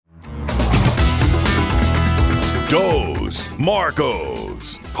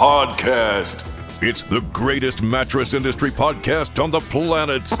Marco's Podcast. It's the greatest mattress industry podcast on the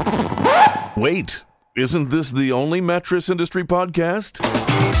planet. Wait, isn't this the only mattress industry podcast?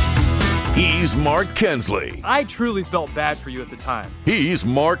 He's Mark Kensley. I truly felt bad for you at the time. He's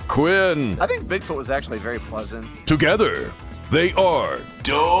Mark Quinn. I think Bigfoot was actually very pleasant. Together, they are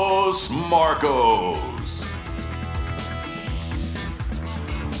Dos Marcos.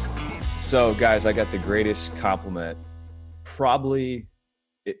 So, guys, I got the greatest compliment probably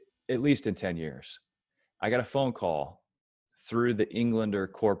at least in 10 years. I got a phone call through the Englander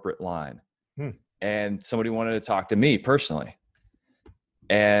corporate line, and somebody wanted to talk to me personally.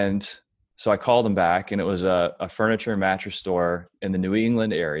 And so I called them back, and it was a furniture and mattress store in the New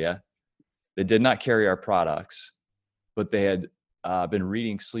England area. They did not carry our products, but they had been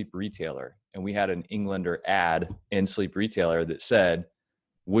reading Sleep Retailer, and we had an Englander ad in Sleep Retailer that said,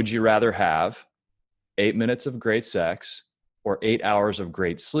 would you rather have 8 minutes of great sex or 8 hours of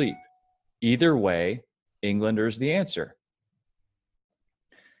great sleep? Either way, Englander's the answer.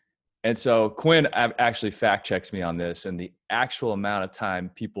 And so Quinn actually fact checks me on this, and the actual amount of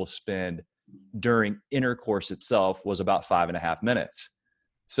time people spend during intercourse itself was about 5.5 minutes.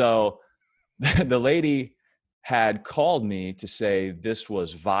 So the lady had called me to say this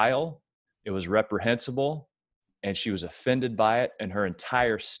was vile, it was reprehensible, and she was offended by it, and her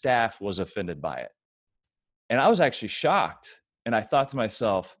entire staff was offended by it. And I was actually shocked. And I thought to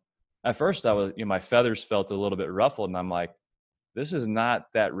myself, at first I was, my feathers felt a little bit ruffled, and I'm like, this is not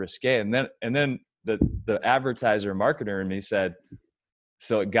that risque. And then the advertiser marketer in me said,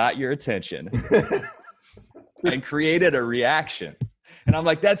 so it got your attention and created a reaction. And I'm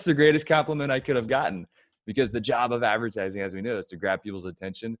like, that's the greatest compliment I could have gotten, because the job of advertising, as we know, is to grab people's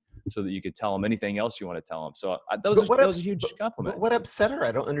attention so that you could tell them anything else you want to tell them. So that was a huge compliment. What upset her?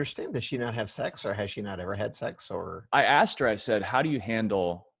 I don't understand. Does she not have sex, or has she not ever had sex? Or I asked her, I said, how do you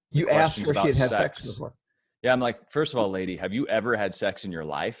handle You asked her if she had had sex before? Yeah, I'm like, first of all, lady, have you ever had sex in your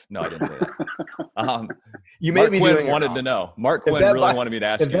life? No, I didn't say that. You may Mark be Quinn doing it wanted wrong. to know. Mark Quinn really wanted me to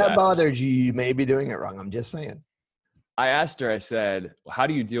ask you that. If that bothered you, you may be doing it wrong. I'm just saying. I asked her, I said, how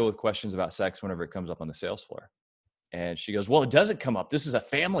do you deal with questions about sex whenever it comes up on the sales floor? And she goes, well, it doesn't come up. This is a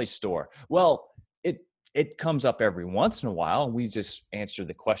family store. Well, it comes up every once in a while, and we just answer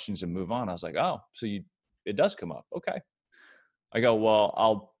the questions and move on. I was like, oh, so it does come up. Okay. I go, well,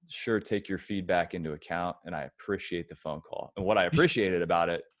 I'll sure take your feedback into account, and I appreciate the phone call. And what I appreciated about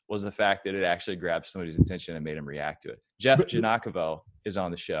it was the fact that it actually grabbed somebody's attention and made them react to it. Jeff Giannakovo is on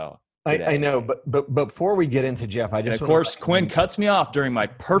the show. I know, but before we get into Jeff, I just of course Quinn cuts me off during my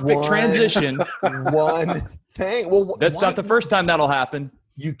perfect transition. One thing. Well, that's not the first time that'll happen.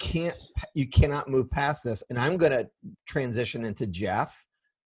 You cannot move past this, and I'm going to transition into Jeff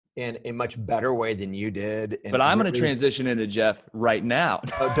in a much better way than you did. But I'm going to transition into Jeff right now.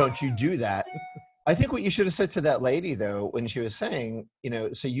 Oh, don't you do that. I think what you should have said to that lady, though, when she was saying,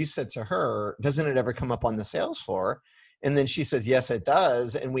 so you said to her, doesn't it ever come up on the sales floor? And then she says, yes, it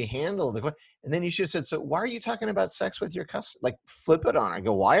does. And we handle the question. And then you should have said, so why are you talking about sex with your customer? Like, flip it on. I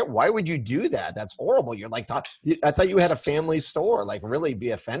go, why would you do that? That's horrible. You're like, I thought you had a family store. Like, really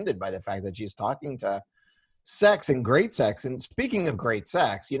be offended by the fact that she's talking to sex and great sex. And speaking of great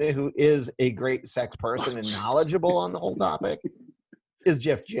sex, who is a great sex person and knowledgeable on the whole topic is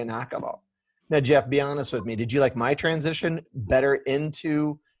Jeff Giannakovo. Now, Jeff, be honest with me. Did you like my transition better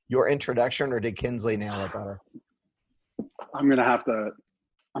into your introduction, or did Kinsley nail it better? I'm gonna have to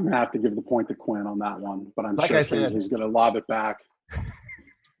give the point to Quinn on that one, but I'm sure Kinsley's gonna lob it back.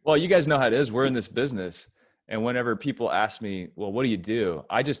 Well, you guys know how it is. We're in this business, and whenever people ask me, well, what do you do?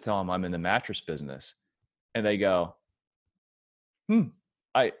 I just tell them I'm in the mattress business, and they go,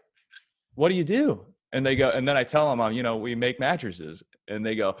 what do you do? And they go, and then I tell them, we make mattresses, and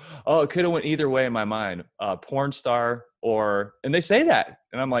they go, oh, it could have went either way in my mind, porn star and they say that.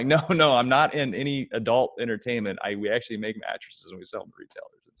 And I'm like, no, I'm not in any adult entertainment. We actually make mattresses, and we sell them to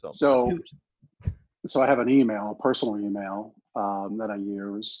retailers. And so I have an email, a personal email that I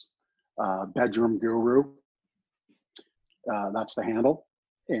use, Bedroom Guru. That's the handle.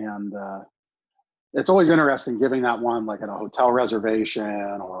 And it's always interesting giving that one, like at a hotel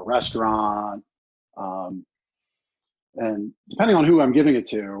reservation or a restaurant. And depending on who I'm giving it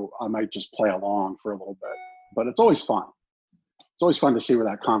to, I might just play along for a little bit, but it's always fun. It's always fun to see where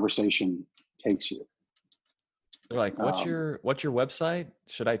that conversation takes you. They're like, what's your website?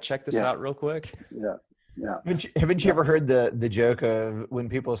 Should I check this out real quick? Yeah. Haven't you ever heard the joke of when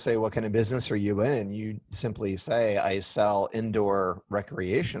people say, what kind of business are you in? You simply say, I sell indoor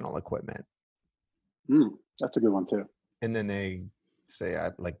recreational equipment. That's a good one too. And then they say,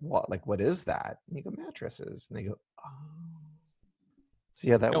 what is that? And you go, mattresses. And they go, oh. See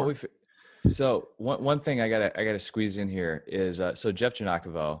how that No, works? so one thing I gotta squeeze in here is so Jeff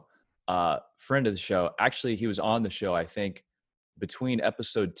Janakovo, friend of the show. Actually, he was on the show, I think, between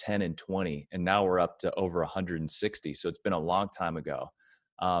episode 10 and 20, and now we're up to over 160. So it's been a long time ago.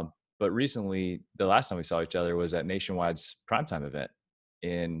 But recently, the last time we saw each other was at Nationwide's primetime event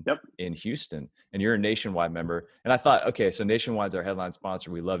in Yep. in Houston, and you're a Nationwide member. And I thought, okay, so Nationwide's our headline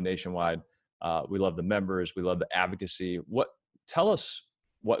sponsor. We love Nationwide. We love the members. We love the advocacy. Tell us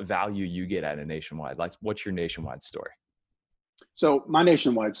what value you get out of Nationwide. Like, what's your Nationwide story? So my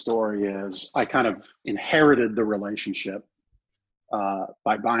Nationwide story is I kind of inherited the relationship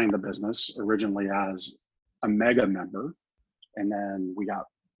by buying the business originally as a mega member, and then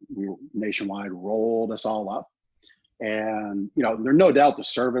Nationwide rolled us all up, and there's no doubt the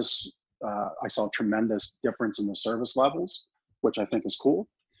service. I saw tremendous difference in the service levels, which I think is cool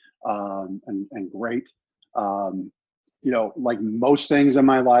and great. Like most things in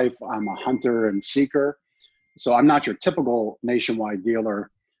my life, I'm a hunter and seeker. So I'm not your typical Nationwide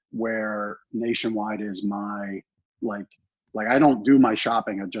dealer where Nationwide is my, like I don't do my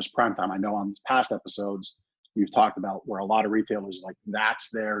shopping at just primetime. I know on past episodes, you've talked about where a lot of retailers, like that's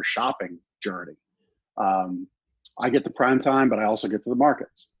their shopping journey. I get the primetime, but I also get to the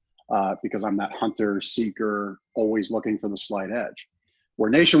markets because I'm that hunter, seeker, always looking for the slight edge. Where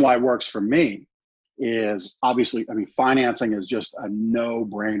Nationwide works for me is obviously, financing is just a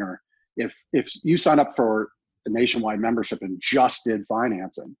no-brainer. If you sign up for a Nationwide membership and just did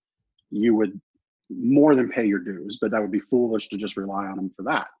financing, you would more than pay your dues, but that would be foolish to just rely on them for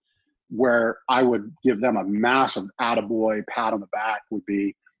that. Where I would give them a massive attaboy pat on the back would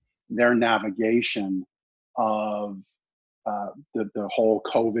be their navigation of the whole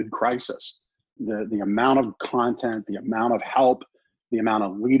COVID crisis. The amount of content, the amount of help, the amount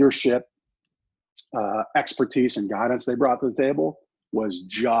of leadership, expertise and guidance they brought to the table was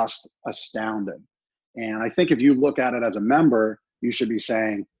just astounding. And I think if you look at it as a member, you should be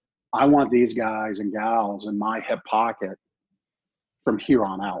saying, I want these guys and gals in my hip pocket from here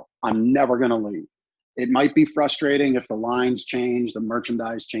on out. I'm never going to leave. It might be frustrating if the lines change, the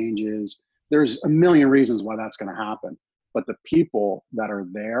merchandise changes. There's a million reasons why that's going to happen. But the people that are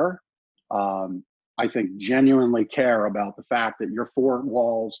there, I think genuinely care about the fact that your four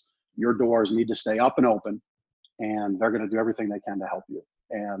walls, your doors need to stay up and open, and they're going to do everything they can to help you.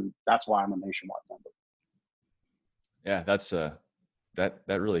 And that's why I'm a Nationwide member. Yeah, that's that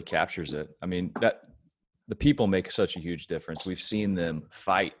really captures it. I mean, that the people make such a huge difference. We've seen them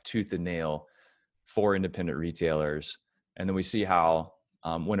fight tooth and nail for independent retailers, and then we see how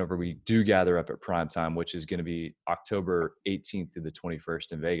whenever we do gather up at primetime, which is going to be October 18th through the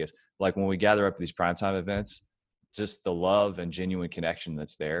 21st in Vegas, like when we gather up at these primetime events, just the love and genuine connection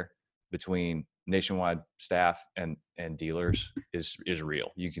that's there between Nationwide staff and dealers is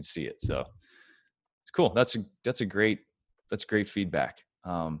real. You can see it. So it's cool. That's great feedback.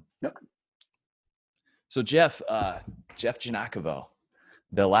 Yep. So Jeff Janakovo,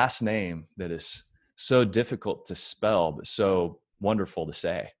 the last name that is so difficult to spell, but so wonderful to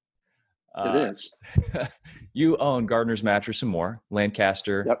say. It is. You own Gardner's Mattress and More,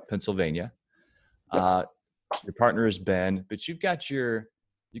 Lancaster, Yep. Pennsylvania. Yep. Your partner is Ben, but you get your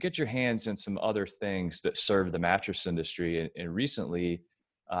hands in some other things that serve the mattress industry. And recently,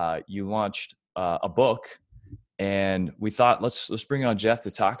 you launched a book, and we thought let's bring on Jeff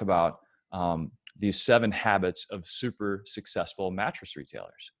to talk about these 7 habits of super successful mattress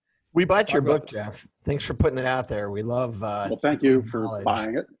retailers. We bought your book, Jeff. Thanks for putting it out there. We love. Well, thank you for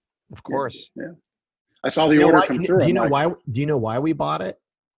buying it. Of course. Yeah. I saw the order come through. Do you know why? Do you know why we bought it?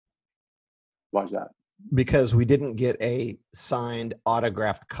 Why is that? Because we didn't get a signed,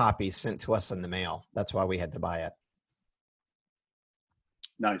 autographed copy sent to us in the mail. That's why we had to buy it.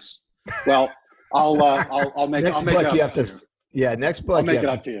 Nice. Well, I'll make next I'll make book it up you have to to. you. Yeah, next book I'll make you it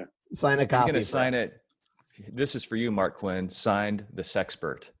have up to you. sign a He's copy. going to sign it. This is for you, Mark Quinn. Signed, the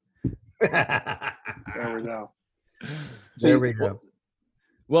Sexpert. There we go. There we go.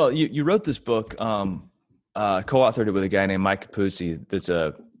 Well, you wrote this book, co-authored it with a guy named Mike Capuzzi, that's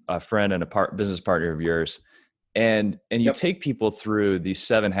a friend and a business partner of yours. And you Yep. take people through these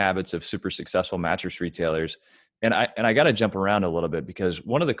 7 habits of super successful mattress retailers. And I got to jump around a little bit because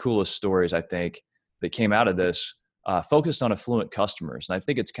one of the coolest stories I think that came out of this focused on affluent customers. And I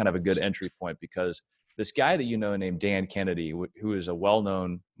think it's kind of a good entry point because this guy that you know named Dan Kennedy, who is a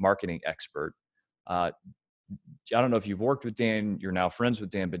well-known marketing expert. I don't know if you've worked with Dan, you're now friends with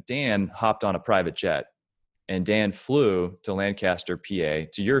Dan, but Dan hopped on a private jet and Dan flew to Lancaster, PA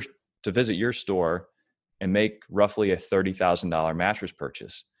to visit your store and make roughly a $30,000 mattress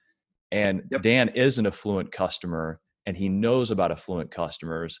purchase. And Yep. Dan is an affluent customer and he knows about affluent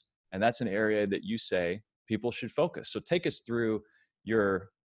customers. And that's an area that you say people should focus. So take us through your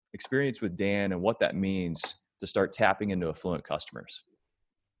experience with Dan and what that means to start tapping into affluent customers.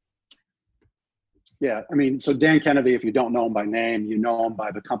 Yeah, I mean, so Dan Kennedy, if you don't know him by name, you know him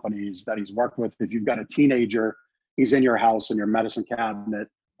by the companies that he's worked with. If you've got a teenager, he's in your house in your medicine cabinet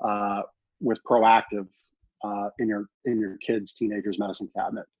with Proactiv in your kid's teenager's medicine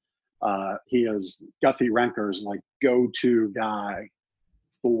cabinet. He is Guthrie Renker's like go-to guy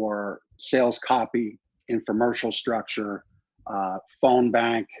for sales copy, infomercial structure, phone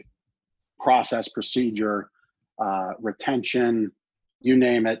bank, process procedure, retention, you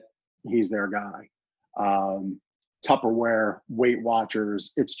name it, he's their guy. Tupperware, Weight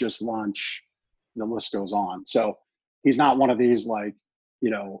Watchers, It's Just Lunch, the list goes on. So he's not one of these like,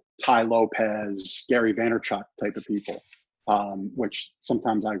 Ty Lopez, Gary Vaynerchuk type of people, which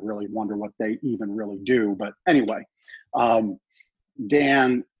sometimes I really wonder what they even really do. But anyway,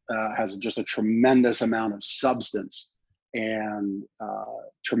 Dan has just a tremendous amount of substance and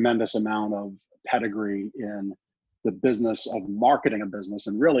tremendous amount of pedigree in the business of marketing a business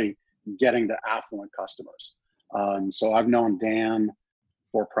and really getting to affluent customers. So I've known Dan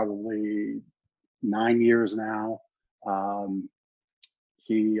for probably 9 years now.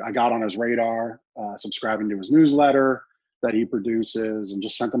 I got on his radar, subscribing to his newsletter that he produces, and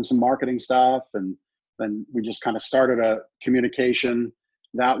just sent him some marketing stuff. And then we just kind of started a communication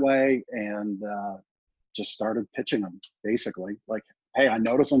that way, and just started pitching him basically like, hey, I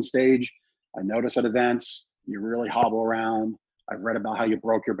notice on stage, I notice at events, you really hobble around. I've read about how you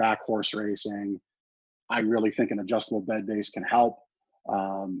broke your back horse racing. I really think an adjustable bed base can help.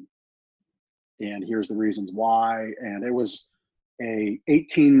 And here's the reasons why. And it was a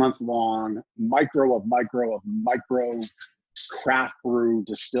 18-month long micro craft brew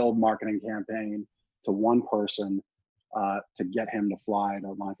distilled marketing campaign to one person to get him to fly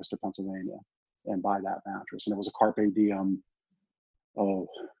to Lancaster, Pennsylvania and buy that mattress. And it was a Carpe Diem. Oh,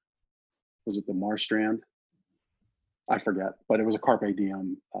 was it the Marstrand? I forget, but it was a Carpe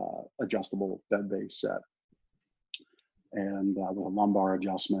Diem adjustable bed base set. And with a lumbar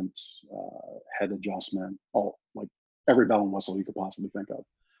adjustment, head adjustment, like every bell and whistle you could possibly think of.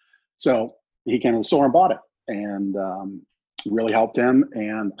 So he came to the store and bought it, and really helped him.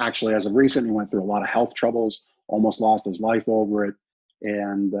 And actually, as of recent, he went through a lot of health troubles, almost lost his life over it.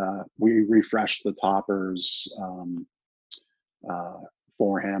 And we refreshed the toppers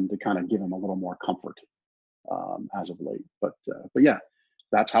for him to kind of give him a little more comfort as of late. But yeah,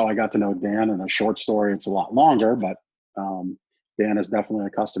 that's how I got to know Dan. In a short story, it's a lot longer, but Dan is definitely a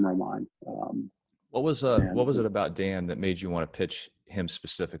customer of mine. What was it about Dan that made you want to pitch him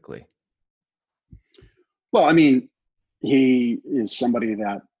specifically? Well, I mean, he is somebody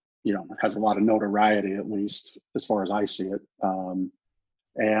that, has a lot of notoriety, at least as far as I see it.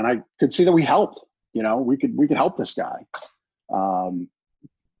 And I could see that we helped, we could help this guy.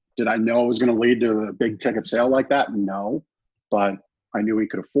 Did I know it was going to lead to a big ticket sale like that? No, but I knew he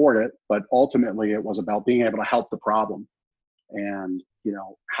could afford it. But ultimately it was about being able to help the problem and,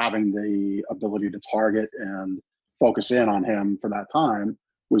 having the ability to target and focus in on him for that time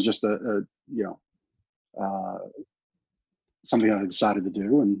was just something that I decided to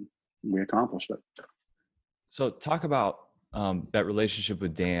do, and we accomplished it. So talk about that relationship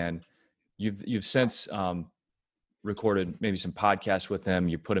with Dan. You've since recorded maybe some podcasts with him.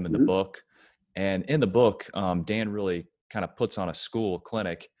 You put him in the book, and in the book, Dan really kind of puts on a school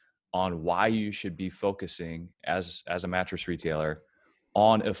clinic on why you should be focusing as a mattress retailer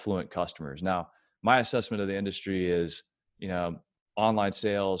on affluent customers. Now, my assessment of the industry is, online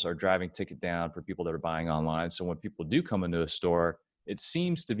sales are driving ticket down for people that are buying online. So when people do come into a store, it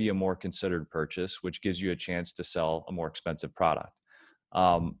seems to be a more considered purchase, which gives you a chance to sell a more expensive product.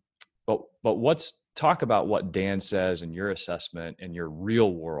 But let's talk about what Dan says in your assessment in your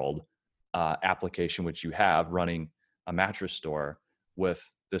real world application, which you have running a mattress store with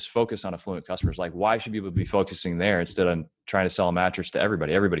this focus on affluent customers. Like, why should people be focusing there instead of trying to sell a mattress to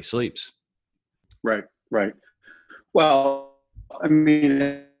everybody? Everybody sleeps. Right. Well, I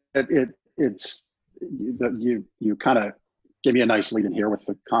mean, it's you kind of gave me a nice lead in here with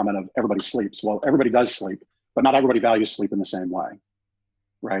the comment of everybody sleeps. Well, everybody does sleep, but not everybody values sleep in the same way,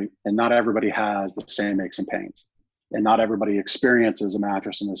 right? And not everybody has the same aches and pains, and not everybody experiences a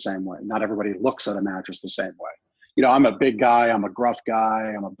mattress in the same way. Not everybody looks at a mattress the same way. I'm a big guy, I'm a gruff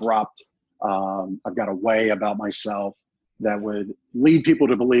guy, I'm abrupt. I've got a way about myself that would lead people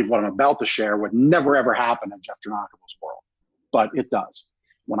to believe what I'm about to share would never, ever happen in Jeff Janakable's world. But it does.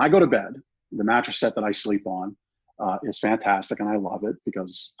 When I go to bed, the mattress set that I sleep on is fantastic, and I love it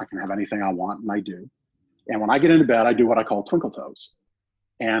because I can have anything I want, and I do. And when I get into bed, I do what I call twinkle toes.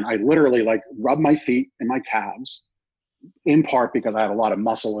 And I literally like rub my feet and my calves, in part because I had a lot of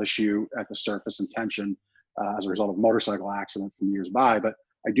muscle issue at the surface and tension as a result of a motorcycle accident from years by. But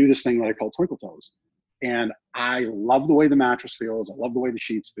I do this thing that I call twinkle toes. And I love the way the mattress feels. I love the way the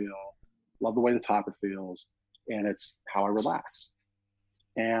sheets feel. Love the way the topper feels. And it's how I relax.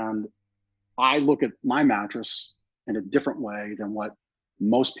 And I look at my mattress in a different way than what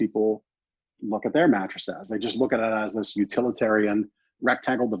most people look at their mattress as. They just look at it as this utilitarian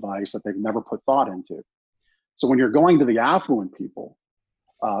rectangle device that they've never put thought into. So when you're going to the affluent people,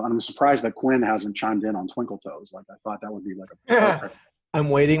 and I'm surprised that Quinn hasn't chimed in on twinkle toes. Like I thought that would be like a perfect. I'm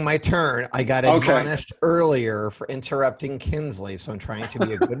waiting my turn. I got admonished earlier for interrupting Kinsley, so I'm trying to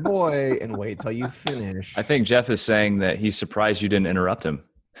be a good boy and wait till you finish. I think Jeff is saying that he's surprised you didn't interrupt him.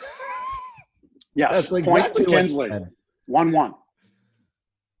 Yes, That's point exactly to what I Kinsley. said. 1-1.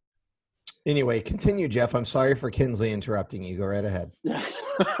 Anyway, continue, Jeff. I'm sorry for Kinsley interrupting you. Go right ahead. Yeah.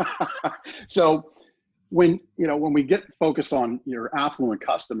 So when we get focused on your affluent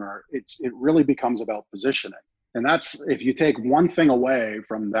customer, it really becomes about positioning. And that's, if you take one thing away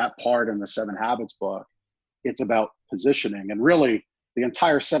from that part in the 7 Habits book, it's about positioning. And really the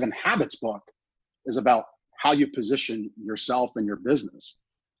entire 7 Habits book is about how you position yourself and your business.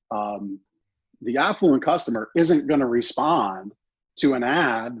 The affluent customer isn't going to respond to an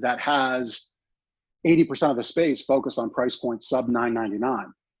ad that has 80% of the space focused on price point sub $9.99,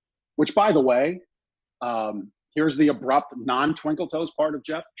 which, by the way, here's the abrupt non-twinkle toes part of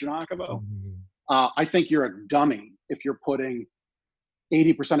Jeff Giannakovo. I think you're a dummy if you're putting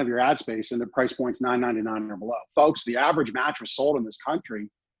 80% of your ad space into price points $9.99 or below. Folks, the average mattress sold in this country,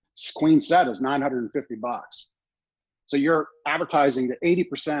 queen set, is $950. So you're advertising that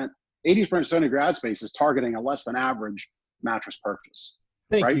 80% of your ad space is targeting a less than average mattress purchase.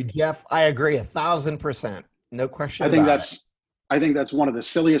 Thank right? you, Jeff. I agree 1,000%. No question. I think that's one of the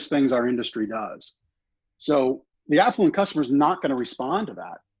silliest things our industry does. So the affluent customer is not going to respond to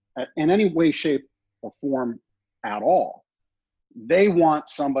that in any way, shape, or form at all. They want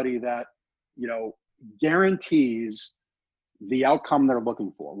somebody that, guarantees the outcome they're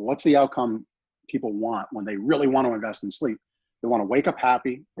looking for. What's the outcome people want when they really want to invest in sleep? They want to wake up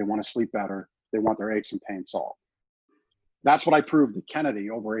happy. They want to sleep better. They want their aches and pains solved. That's what I proved to Kennedy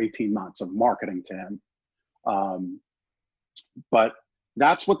over 18 months of marketing to him. But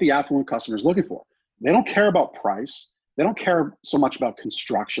that's what the affluent customer is looking for. They don't care about price. They don't care so much about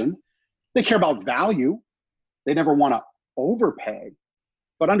construction. They care about value. They never want to overpay.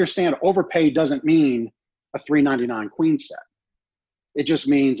 But understand, overpay doesn't mean a $399 queen set. It just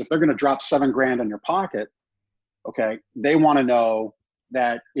means if they're going to drop $7,000 in your pocket, okay, they want to know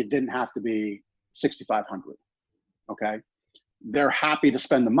that it didn't have to be $6,500. Okay, they're happy to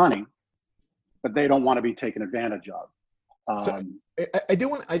spend the money, but they don't want to be taken advantage of. So I do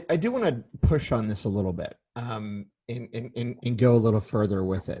want to push on this a little bit and go a little further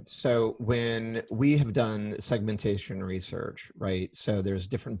with it. So when we have done segmentation research, right? So there's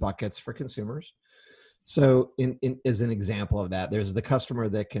different buckets for consumers. So as an example of that, there's the customer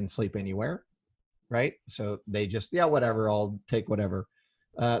that can sleep anywhere, right? So they just, whatever, I'll take whatever.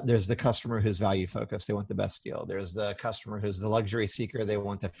 There's the customer who's value focused. They want the best deal. There's the customer who's the luxury seeker. They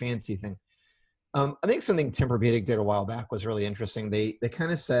want the fancy thing. I think something Tempur-Pedic did a while back was really interesting. They kind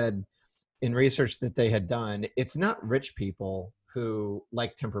of said in research that they had done, it's not rich people who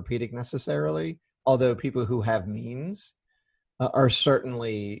like Tempur-Pedic necessarily, although people who have means are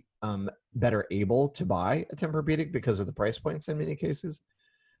certainly better able to buy a Tempur-Pedic because of the price points in many cases.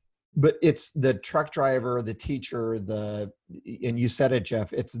 But it's the truck driver, the teacher, and you said it,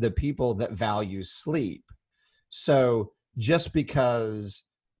 Jeff, it's the people that value sleep. So just because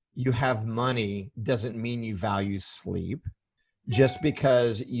you have money doesn't mean you value sleep. Just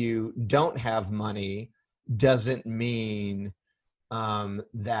because you don't have money doesn't mean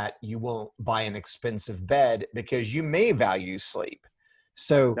that you won't buy an expensive bed, because you may value sleep.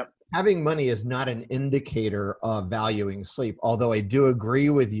 So having money is not an indicator of valuing sleep. Although I do agree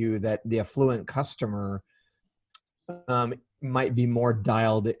with you that the affluent customer might be more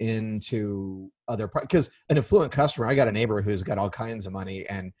dialed into other parts. Because an affluent customer, I got a neighbor who's got all kinds of money,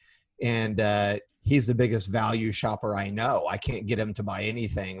 and he's the biggest value shopper I know. I can't get him to buy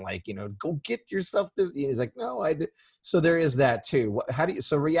anything. Like, go get yourself this. He's like, no, I did. So there is that too. How do you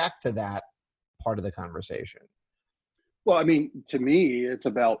react to that part of the conversation? Well, I mean, to me, it's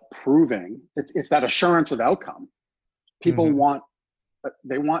about proving. It's that assurance of outcome. People want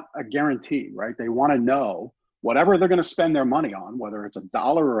a guarantee, right? They want to know whatever they're going to spend their money on, whether it's $1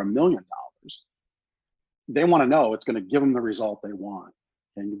 or $1 million, they want to know it's going to give them the result they want.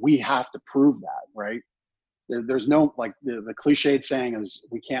 And we have to prove that, right? There's no, like the cliched saying is,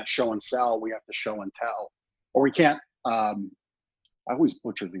 we can't show and sell, we have to show and tell. Or we can't, I always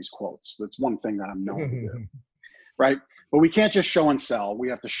butcher these quotes. That's one thing that I'm known to do, right? But we can't just show and sell. We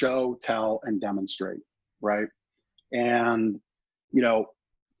have to show, tell, and demonstrate, right? And, you know,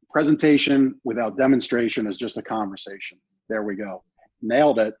 presentation without demonstration is just a conversation. There we go.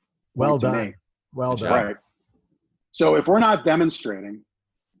 Nailed it. Well done. Well done. Right. So if we're not demonstrating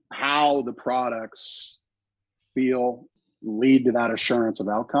how the products feel, lead to that assurance of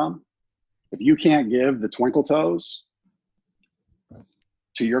outcome, if you can't give the twinkle toes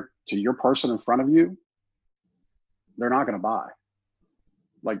to your person in front of you, they're not going to buy.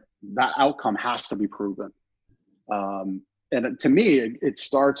 Like, that outcome has to be proven. And to me, it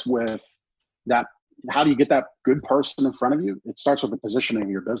starts with that. How do you get that good person in front of you? It starts with the positioning of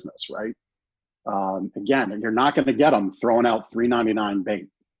your business, right? Again, you're not going to get them throwing out $3.99 bait.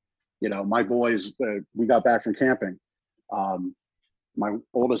 You know, my boys, we got back from camping. My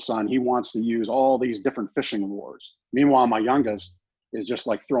oldest son, he wants to use all these different fishing lures. Meanwhile, my youngest is just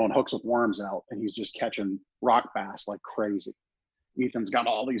like throwing hooks with worms out, and he's just catching rock bass like crazy. Ethan's got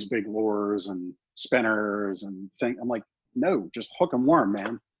all these big lures and spinners and things. I'm like, no, just hook and worm,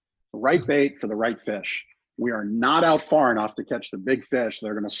 man. The right bait for the right fish. We are not out far enough to catch the big fish that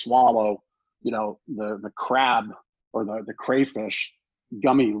are going to swallow, you know, the crab or the crayfish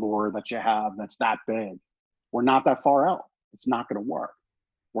gummy lure that you have that's that big. We're not that far out. It's not going to work.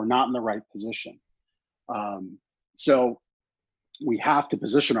 We're not in the right position. So we have to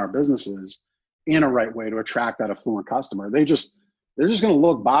position our businesses in a right way to attract that affluent customer. They're just going to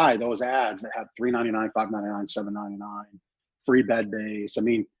look by those ads that have $3.99, $5.99, $7.99, free bed base. I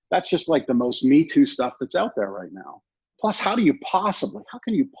mean, that's just like the most Me Too stuff that's out there right now. Plus, how can you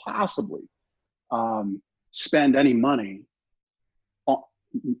possibly spend any money on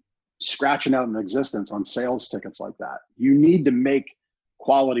scratching out an existence on sales tickets like that? You need to make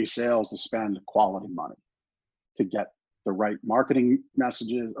quality sales to spend quality money to get the right marketing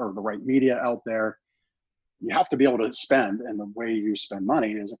messages or the right media out there. You have to be able to spend, and the way you spend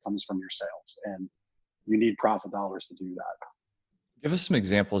money is it comes from your sales, and you need profit dollars to do that. Give us some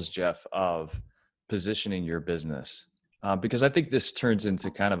examples, Jeff, of positioning your business, because I think this turns into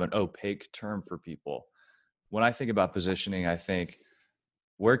kind of an opaque term for people. When I think about positioning, I think,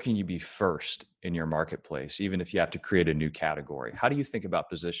 where can you be first in your marketplace, even if you have to create a new category? How do you think about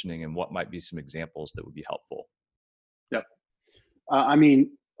positioning, and what might be some examples that would be helpful? Yep. I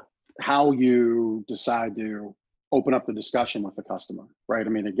mean, how you decide to open up the discussion with the customer, right? I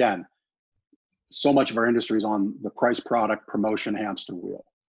mean, again, so much of our industry is on the price, product, promotion hamster wheel,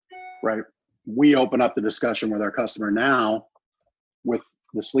 right? We open up the discussion with our customer now with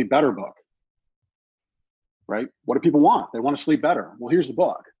the Sleep Better book, right? What do people want? They want to sleep better. Well, here's the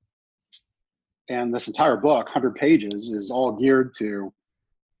book. And this entire book, 100 pages, is all geared to,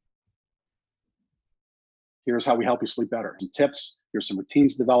 here's how we help you sleep better. Some tips, here's some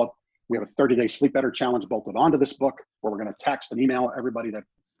routines developed. We have a 30-day Sleep Better challenge bolted onto this book, where we're going to text and email everybody that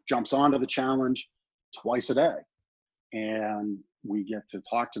jumps onto the challenge twice a day. And we get to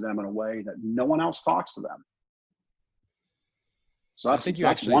talk to them in a way that no one else talks to them. So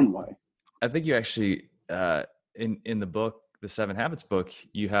that's one way. I think you actually, in the book, the 7 Habits book,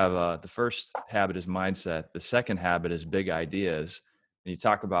 you have the first habit is mindset. The second habit is big ideas. And you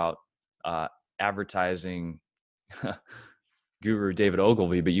talk about advertising guru David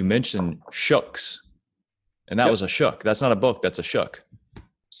Ogilvy, but you mentioned shooks. And that was a shook. That's not a book. That's a shook.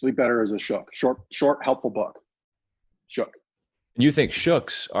 Sleep Better is a shook. Short, helpful book. Shook. And you think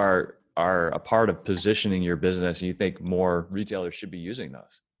shooks are a part of positioning your business, and you think more retailers should be using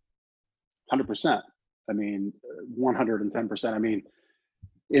those? 100%. I mean, 110%. I mean,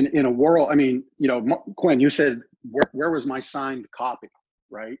 in a world, I mean, you know, Quinn, you said, where was my signed copy,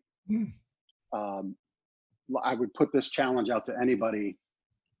 right? I would put this challenge out to anybody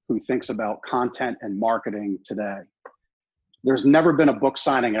who thinks about content and marketing today. There's never been a book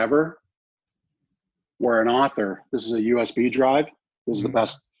signing ever where an author, this is a USB drive, this is the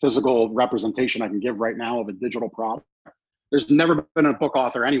best physical representation I can give right now of a digital product. There's never been a book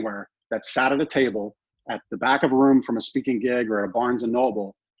author anywhere that sat at a table at the back of a room from a speaking gig or a Barnes and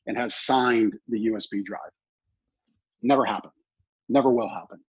Noble and has signed the USB drive. Never happened. Never will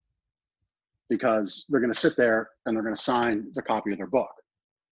happen. Because they're going to sit there and they're going to sign the copy of their book,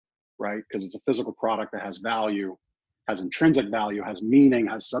 right? Because it's a physical product that has value, has intrinsic value, has meaning,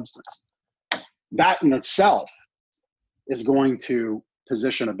 has substance. That in itself is going to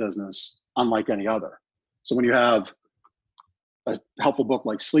position a business unlike any other. So when you have a helpful book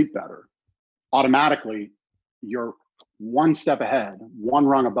like Sleep Better, automatically you're one step ahead, one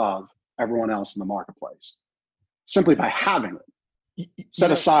rung above everyone else in the marketplace. simply by having it.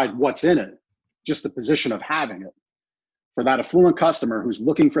 Set aside what's in it, just the position of having it. For that affluent customer who's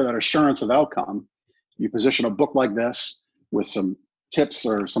looking for that assurance of outcome, you position a book like this with some tips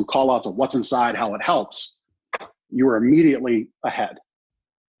or some call outs of what's inside, how it helps, you are immediately ahead.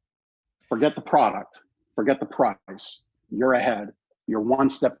 Forget the product, forget the price. You're ahead. You're one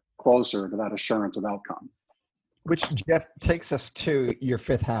step closer to that assurance of outcome. Which, Jeff, takes us to your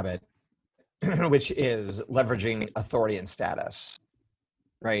fifth habit, which is leveraging authority and status,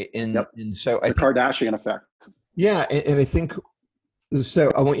 right? And so I the think, Kardashian effect. Yeah, and I think,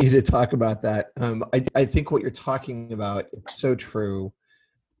 so I want you to talk about that. I think what you're talking about, it's so true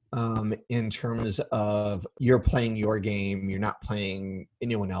in terms of you're playing your game, you're not playing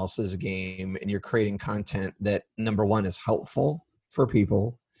anyone else's game, and you're creating content that, number one, is helpful for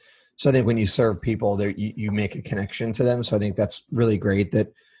people. So I think when you serve people, there you make a connection to them. So I think that's really great that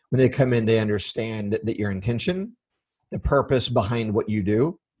when they come in, they understand that your intention, the purpose behind what you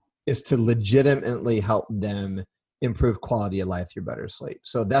do, is to legitimately help them improve quality of life through better sleep.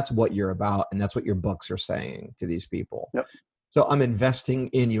 So that's what you're about, and that's what your books are saying to these people. Yep. So I'm investing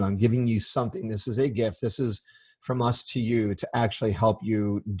in you. I'm giving you something. This is a gift. This is from us to you to actually help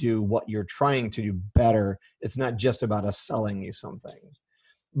you do what you're trying to do better. It's not just about us selling you something.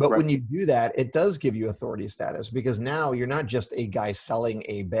 But when you do that, it does give you authority status, because now you're not just a guy selling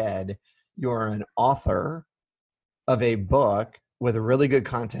a bed. You're an author of a book with really good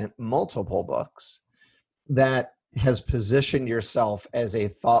content, multiple books, that has positioned yourself as a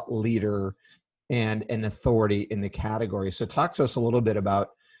thought leader and an authority in the category. So talk to us a little bit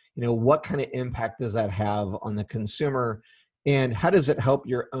about, what kind of impact does that have on the consumer, and how does it help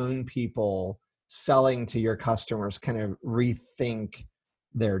your own people selling to your customers kind of rethink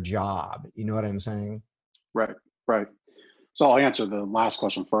their job? You know what I'm saying? Right. So I'll answer the last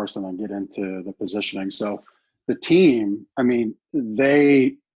question first and then get into the positioning. So the team,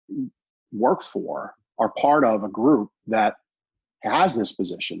 they are part of a group that has this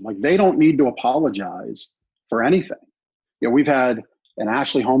position. Like, they don't need to apologize for anything. We've had an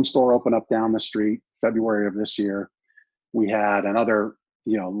Ashley Home store open up down the street, February of this year. We had another,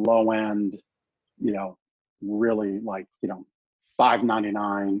 low end, really like,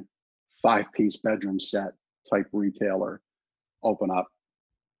 $5.99, 5-piece bedroom set type retailer open up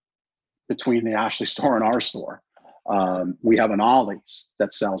between the Ashley store and our store. We have an Ollie's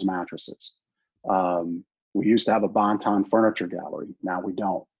that sells mattresses. We used to have a Bon-Ton furniture gallery. Now we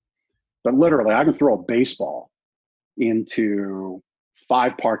don't. But literally, I can throw a baseball into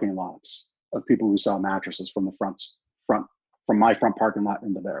 5 parking lots of people who sell mattresses from my front parking lot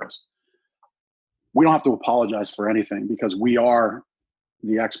into theirs. We don't have to apologize for anything, because we are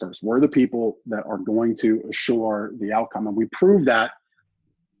the experts. We're the people that are going to assure the outcome. And we prove that,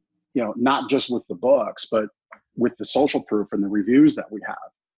 not just with the books, but with the social proof and the reviews that we have.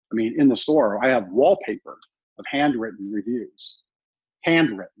 In the store, I have wallpaper of handwritten reviews,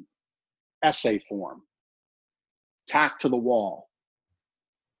 handwritten, essay form, tacked to the wall.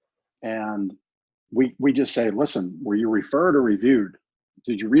 And we just say, listen, were you referred or reviewed?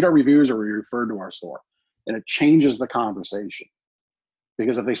 Did you read our reviews, or were you referred to our store? And it changes the conversation.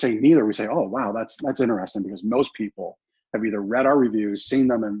 Because if they say neither, we say, oh, wow, that's interesting, because most people have either read our reviews, seen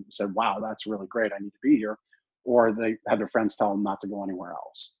them, and said, wow, that's really great, I need to be here. Or they had their friends tell them not to go anywhere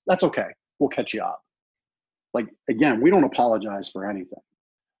else. That's okay. We'll catch you up. Like, again, we don't apologize for anything.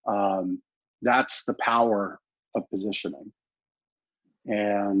 That's the power of positioning.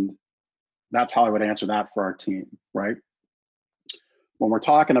 And that's how I would answer that for our team, right? When we're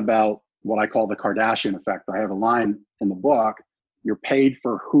talking about what I call the Kardashian effect, I have a line in the book: you're paid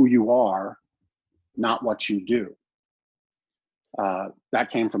for who you are, not what you do.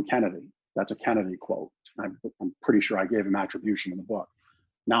 That came from Kennedy. That's a Kennedy quote. I'm pretty sure I gave him attribution in the book.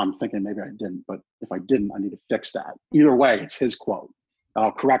 Now I'm thinking maybe I didn't, but if I didn't, I need to fix that. Either way, it's his quote. And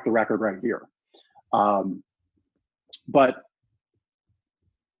I'll correct the record right here. But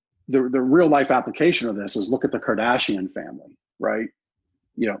the real life application of this is look at the Kardashian family, right?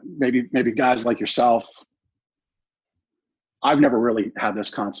 Maybe guys like yourself, I've never really had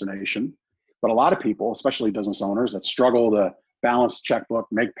this consternation, but a lot of people, especially business owners that struggle to balance checkbook,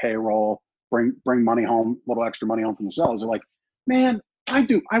 make payroll, bring money home, a little extra money home from themselves, they're like, man, I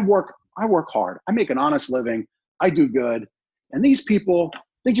work hard. I make an honest living. I do good. And these people,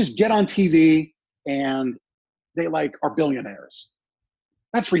 they just get on TV and they are billionaires.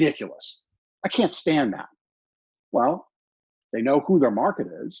 That's ridiculous. I can't stand that. Well, they know who their market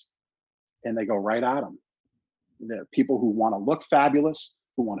is, and they go right at them. They're people who want to look fabulous,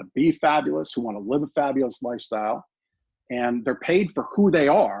 who want to be fabulous, who want to live a fabulous lifestyle. And they're paid for who they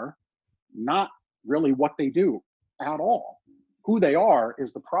are, not really what they do. at all. Who they are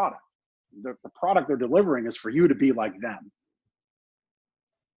is the product. The product they're delivering is for you to be like them,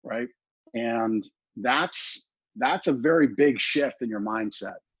 right? And that's a very big shift in your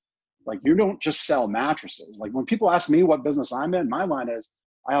mindset. Like, you don't just sell mattresses. Like, when people ask me what business I'm in, my line is,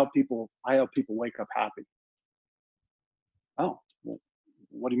 I help people wake up happy. Oh, well,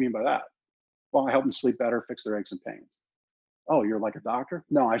 what do you mean by that? Well, I help them sleep better, fix their aches and pains. Oh, you're like a doctor?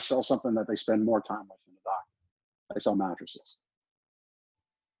 No, I sell something that they spend more time with than a doctor. I sell mattresses.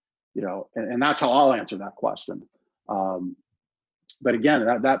 You know, and that's how I'll answer that question. But again,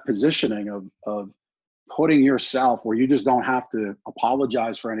 that positioning of putting yourself where you just don't have to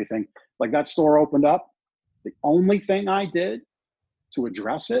apologize for anything. Like, that store opened up. The only thing I did to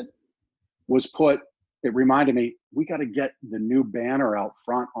address it was it reminded me, we got to get the new banner out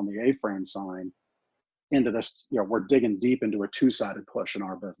front on the A-frame sign into this. You know, we're digging deep into a two-sided push in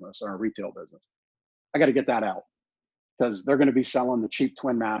our business, our retail business. I got to get that out, because they're going to be selling the cheap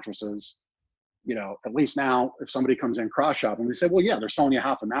twin mattresses. You know, at least now, if somebody comes in cross shopping, we say, well, yeah, they're selling you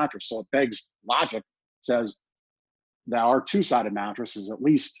half a mattress. So it begs logic, says that our two-sided mattress is at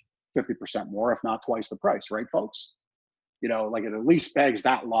least 50% more, if not twice the price, right, folks? You know, like, it at least begs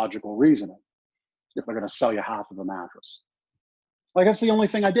that logical reasoning if they're going to sell you half of a mattress. Like, that's the only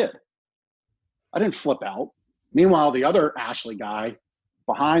thing I did. I didn't flip out. Meanwhile, the other Ashley guy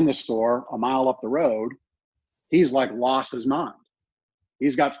behind the store, a mile up the road, he's like lost his mind.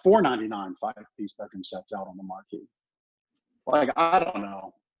 He's got $4.99 5-piece bedroom sets out on the marquee. Like, I don't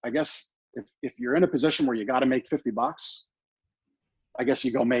know. I guess if you're in a position where you got to make $50, I guess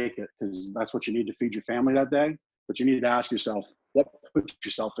you go make it, because that's what you need to feed your family that day. But you need to ask yourself, what put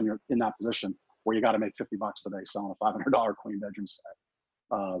yourself in that position where you got to make $50 today selling a $500 queen bedroom set?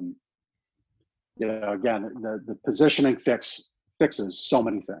 You know, again, the positioning fixes so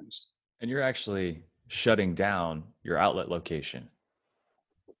many things. And you're actually shutting down your outlet location.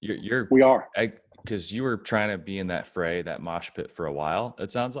 We are. Because you were trying to be in that fray, that mosh pit for a while,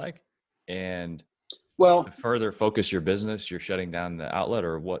 it sounds like. And well, to further focus your business, you're shutting down the outlet,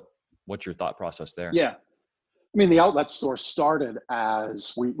 or what's your thought process there? Yeah. I mean, the outlet store started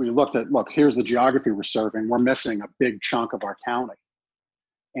as we looked at, look, here's the geography we're serving. We're missing a big chunk of our county.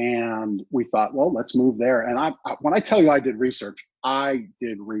 And we thought, well, let's move there. And when I tell you I did research, I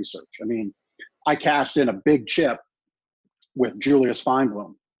did research. I mean, I cashed in a big chip with Julius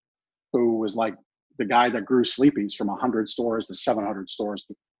Feinblum, who was like the guy that grew Sleepy's from 100 stores to 700 stores.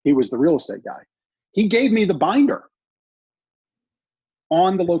 He was the real estate guy. He gave me the binder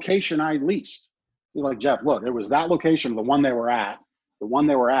on the location I leased. He's like, Jeff, look, it was that location, the one they were at. The one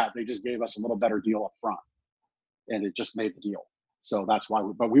they were at, they just gave us a little better deal up front. And it just made the deal. So that's why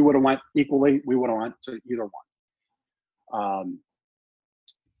but we would have went equally. We would have went to either one.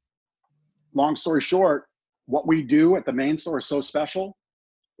 Long story short, what we do at the main store is so special,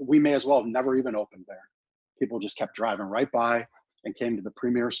 we may as well have never even opened there. People just kept driving right by and came to the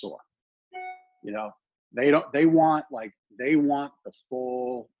premier store. You know, they want the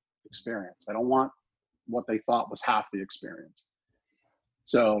full experience. They don't want what they thought was half the experience.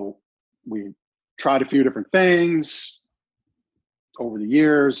 So we tried a few different things over the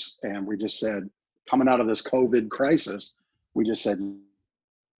years, and we just said, coming out of this COVID crisis, we just said, you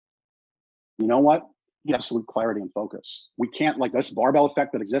know what? Absolute clarity and focus. We can't, like, this barbell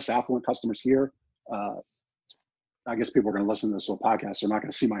effect that exists, affluent customers here. I guess people are going to listen to this to a podcast. They're not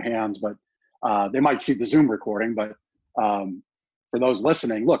going to see my hands, but they might see the Zoom recording. But for those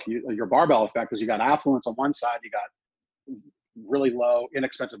listening, look, your barbell effect is you got affluence on one side, you got really low,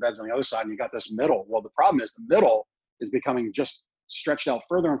 inexpensive beds on the other side, and you got this middle. Well, the problem is the middle is becoming just stretched out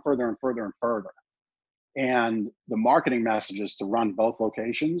further and further and further and further. And the marketing messages to run both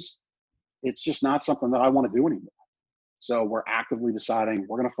locations, it's just not something that I want to do anymore. So we're actively deciding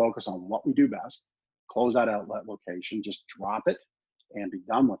we're going to focus on what we do best, close that outlet location, just drop it and be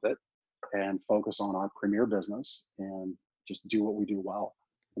done with it, and focus on our premier business and just do what we do well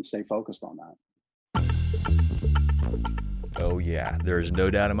and stay focused on that. Oh yeah, there is no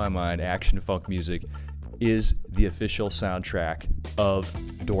doubt in my mind, Action Funk Music is the official soundtrack of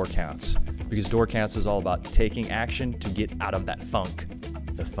Door Counts, because Door Counts is all about taking action to get out of that funk,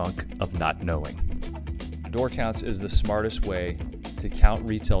 the funk of not knowing. Door Counts is the smartest way to count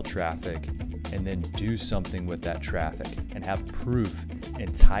retail traffic and then do something with that traffic and have proof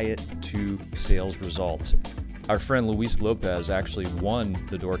and tie it to sales results. Our friend Luis Lopez actually won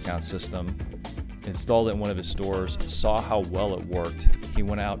the Door Count system, installed it in one of his stores, saw how well it worked. He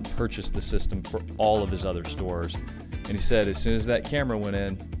went out and purchased the system for all of his other stores. And he said, as soon as that camera went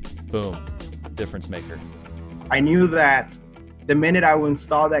in, boom, difference maker. I knew that the minute I would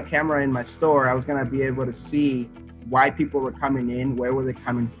install that camera in my store, I was going to be able to see why people were coming in, where were they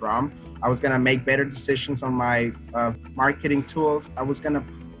coming from. I was going to make better decisions on my marketing tools. I was going to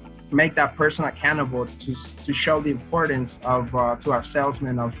make that person accountable to show the importance of to our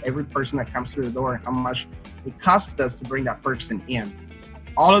salesmen of every person that comes through the door and how much it costs us to bring that person in.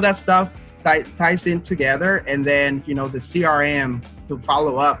 All of that stuff ties in together, and then the CRM to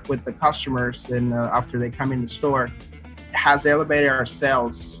follow up with the customers and after they come in the store has elevated our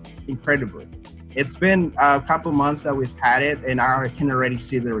sales incredibly. It's been a couple months that we've had it, and I can already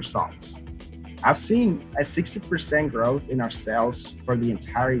see the results. I've seen a 60% growth in our sales for the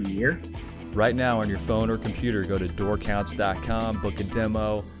entire year. Right now on your phone or computer, go to doorcounts.com, book a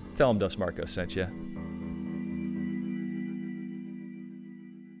demo, tell them Dos Marcos sent you.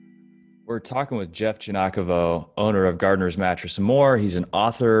 We're talking with Jeff Giannakavo, owner of Gardner's Mattress and More. He's an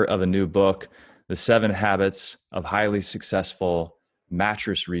author of a new book, The 7 Habits of Highly Successful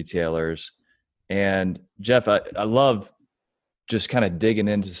Mattress Retailers. And Jeff, I love just kind of digging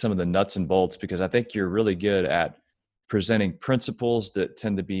into some of the nuts and bolts, because I think you're really good at presenting principles that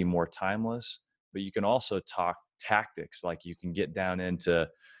tend to be more timeless, but you can also talk tactics. Like you can get down into,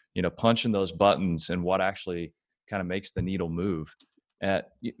 punching those buttons and what actually kind of makes the needle move.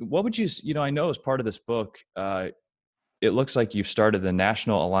 What would you, I know as part of this book, it looks like you've started the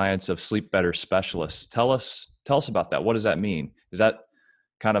National Alliance of Sleep Better Specialists. Tell us about that. What does that mean? Is that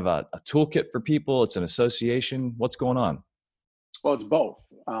kind of a toolkit for people? It's an association? What's going on? Well, it's both.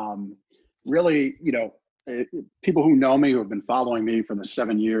 Really, people who know me, who have been following me for the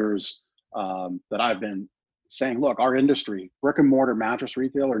 7 years that I've been saying, look, our industry, brick and mortar mattress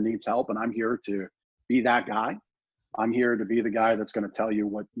retailer needs help, and I'm here to be that guy. I'm here to be the guy that's going to tell you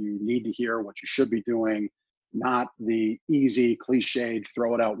what you need to hear, what you should be doing, not the easy, cliched,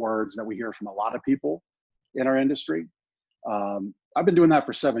 throw it out words that we hear from a lot of people in our industry. I've been doing that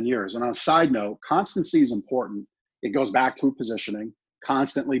for 7 years. And on a side note, constancy is important. It goes back to positioning,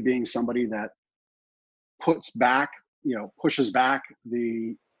 constantly being somebody that pushes back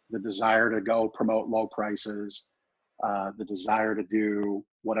the desire to go promote low prices, the desire to do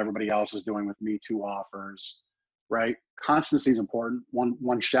what everybody else is doing with Me Too offers, right? Constancy is important.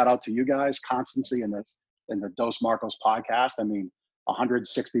 One shout out to you guys, constancy in the Dos Marcos podcast. I mean,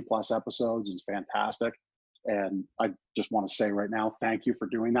 160 plus episodes is fantastic. And I just want to say right now, thank you for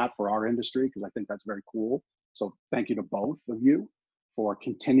doing that for our industry, because I think that's very cool. So thank you to both of you for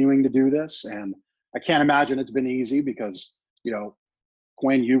continuing to do this. And I can't imagine it's been easy because,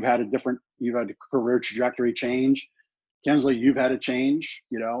 Quinn, you've had a career trajectory change. Kinsley, you've had a change,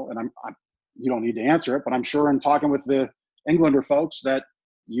 and you don't need to answer it, but I'm sure in talking with the Englander folks that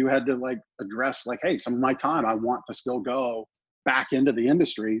you had to address hey, some of my time, I want to still go back into the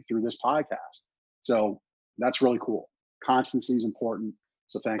industry through this podcast. So that's really cool. Constancy is important.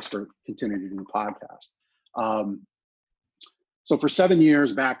 So thanks for continuing to do the podcast. So for 7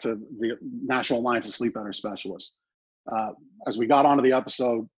 years, back to the National Alliance of Sleep Better Specialists, as we got onto the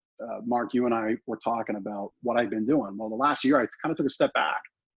episode, Mark, you and I were talking about what I've been doing. Well, the last year, I kind of took a step back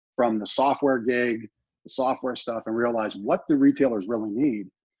from the software gig, the software stuff, and realized what the retailers really need.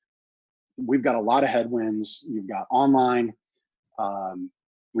 We've got a lot of headwinds. You've got online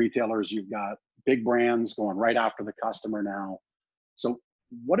retailers. You've got big brands going right after the customer now. So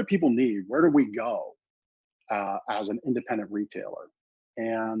what do people need? Where do we go as an independent retailer?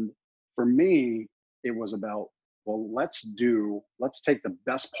 And for me, it was about, well, let's take the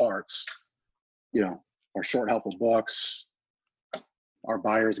best parts, our short helpful books, our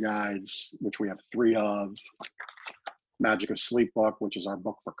buyer's guides, which we have 3 of, Magic of Sleep book, which is our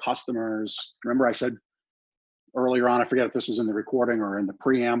book for customers. Remember I said earlier on, I forget if this was in the recording or in the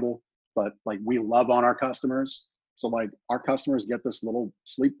preamble, but we love on our customers. So our customers get this little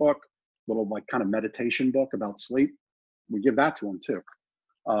sleep book, little kind of meditation book about sleep. We give that to them too.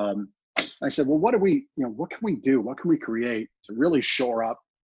 I said, well, what can we do? What can we create to really shore up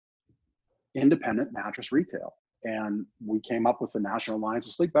independent mattress retail? And we came up with the National Alliance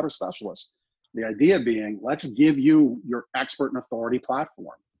of Sleep Better Specialists. The idea being, let's give you your expert and authority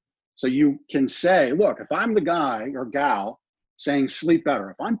platform. So you can say, look, if I'm the guy or gal saying sleep better,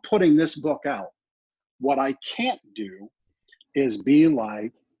 if I'm putting this book out, what I can't do is be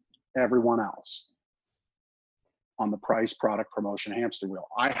like everyone else on the price, product, promotion hamster wheel.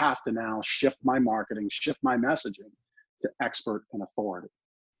 I have to now shift my marketing, shift my messaging to expert and authority.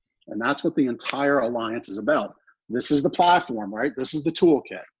 And that's what the entire alliance is about. This is the platform, right? This is the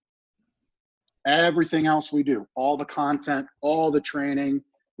toolkit. Everything else we do, all the content, all the training,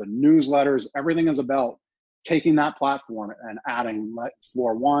 the newsletters, everything is about taking that platform and adding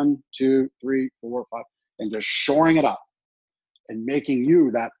floor 1, 2, 3, 4, 5, and just shoring it up and making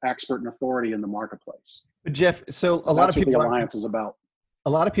you that expert and authority in the marketplace. But Jeff, so That's what the alliance is about. a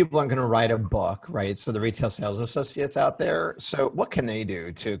lot of people aren't going to write a book, right? So the retail sales associates out there. So what can they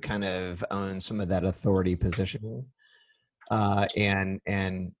do to kind of own some of that authority positioning, and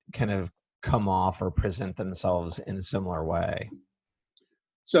kind of come off or present themselves in a similar way?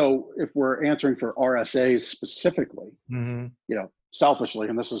 So if we're answering for RSAs specifically, Mm-hmm. you know, selfishly,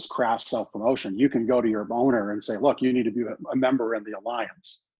 and this is crass self-promotion, you can go to your owner and say, look, you need to be a member in the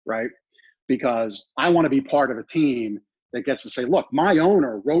alliance, right? Because I want to be part of a team that gets to say, look, my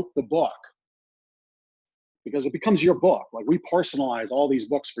owner wrote the book, because it becomes your book. Like, we personalize all these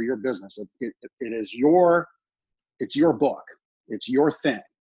books for your business. It is it's your book. It's your thing.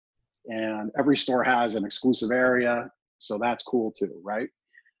 And every store has an exclusive area. So that's cool too, right?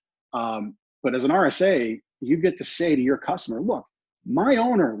 But as an RSA, you get to say to your customer, look, my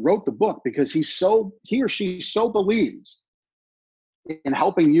owner wrote the book because he or she so believes in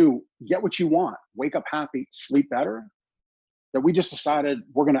helping you get what you want, wake up happy, sleep better, that we just decided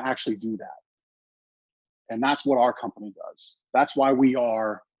we're going to actually do that. And that's what our company does. That's why we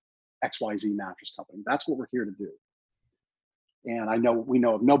are XYZ Mattress Company. That's what we're here to do. And we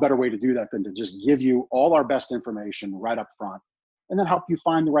know of no better way to do that than to just give you all our best information right up front, and then help you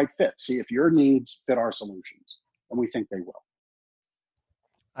find the right fit. See if your needs fit our solutions. And we think they will.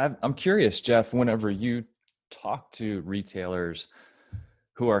 I'm curious, Jeff, whenever you talk to retailers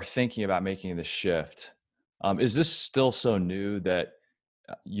who are thinking about making the shift, is this still so new that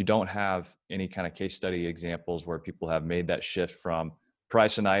you don't have any kind of case study examples where people have made that shift from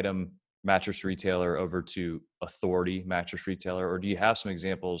price and item mattress retailer over to authority mattress retailer? Or do you have some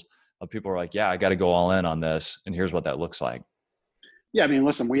examples of people who are like, yeah, I got to go all in on this, and here's what that looks like? Yeah, I mean,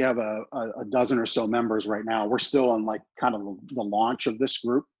 listen, we have a dozen or so members right now. We're still in like kind of the launch of this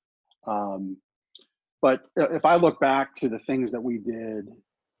group. But if I look back to the things that we did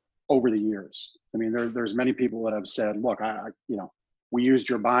over the years, I mean, there's many people that have said, look, we used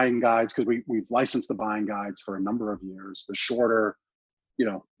your buying guides, because we've licensed the buying guides for a number of years, the shorter,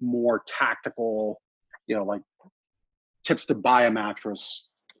 more tactical, like tips to buy a mattress,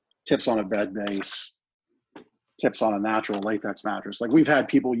 tips on a bed base, tips on a natural latex mattress. Like, we've had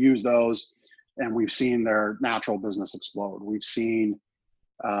people use those, and we've seen their natural business explode. We've seen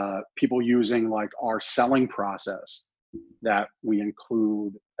people using like our selling process that we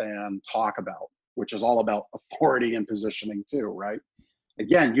include and talk about, which is all about authority and positioning too, right?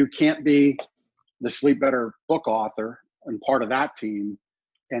 Again, you can't be the Sleep Better book author and part of that team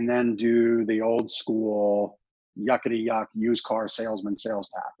and then do the old school yuckity yuck used car salesman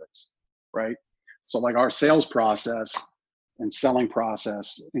sales tactics, right? So like, our sales process and selling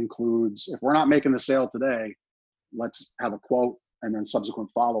process includes, if we're not making the sale today, let's have a quote and then subsequent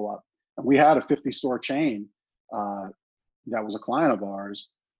follow-up. And we had a 50-store chain that was a client of ours,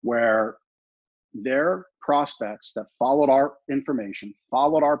 where their prospects that followed our information,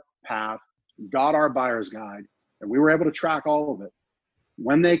 followed our path, got our buyer's guide, and we were able to track all of it.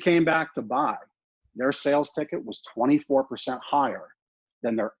 When they came back to buy, their sales ticket was 24% higher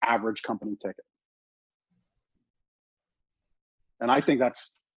than their average company ticket. And I think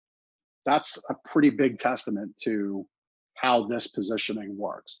that's a pretty big testament to how this positioning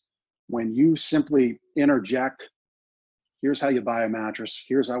works. When you simply interject, here's how you buy a mattress,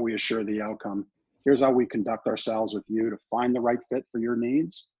 here's how we assure the outcome, here's how we conduct ourselves with you to find the right fit for your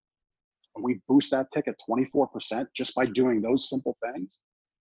needs, and we boost that ticket 24% just by doing those simple things,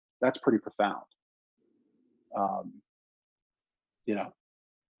 that's pretty profound.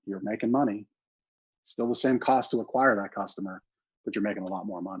 You're making money, still the same cost to acquire that customer, but you're making a lot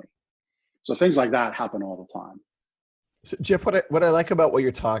more money. So things like that happen all the time. So Jeff, what I like about what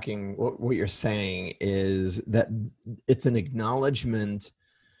you're saying is that it's an acknowledgement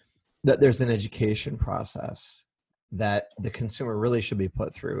that there's an education process that the consumer really should be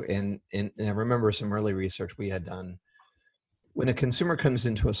put through. And I remember some early research we had done. When a consumer comes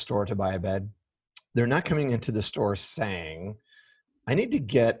into a store to buy a bed, they're not coming into the store saying, I need to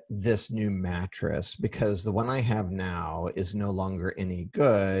get this new mattress because the one I have now is no longer any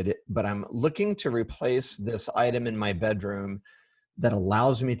good, but I'm looking to replace this item in my bedroom that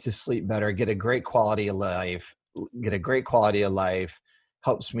allows me to sleep better, get a great quality of life,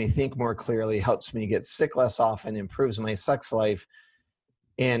 helps me think more clearly, helps me get sick less often, improves my sex life.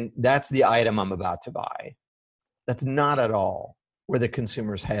 And that's the item I'm about to buy. That's not at all where the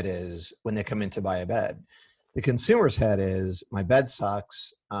consumer's head is when they come in to buy a bed. The consumer's head is, my bed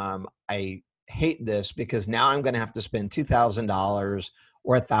sucks. I hate this because now I'm going to have to spend $2,000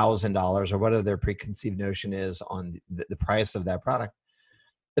 or $1,000 or whatever their preconceived notion is on the price of that product.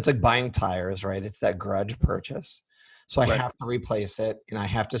 It's like buying tires, right? It's that grudge purchase. So I Right. have to replace it, and I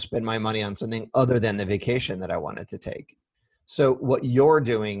have to spend my money on something other than the vacation that I wanted to take. So what you're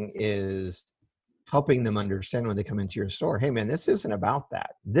doing is helping them understand when they come into your store, hey man, this isn't about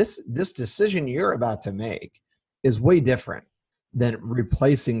that. This decision you're about to make is way different than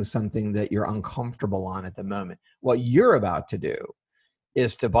replacing something that you're uncomfortable on at the moment. What you're about to do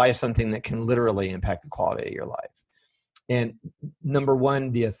is to buy something that can literally impact the quality of your life. And number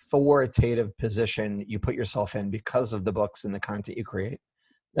one, the authoritative position you put yourself in because of the books and the content you create.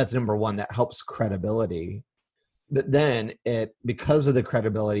 That's number one. That helps credibility. But then because of the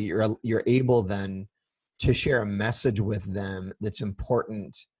credibility, you're able then to share a message with them that's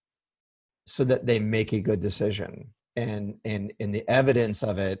important so that they make a good decision. And the evidence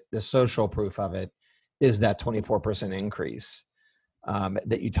of it, the social proof of it, is that 24% increase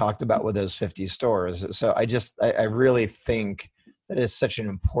that you talked about with those 50 stores. So I really think that is such an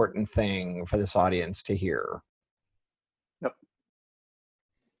important thing for this audience to hear.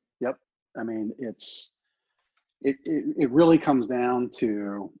 Yep. I mean, it really comes down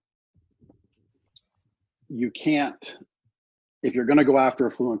to, you can't, if you're going to go after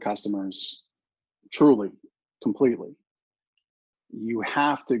affluent customers truly, completely, you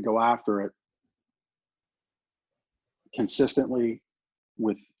have to go after it consistently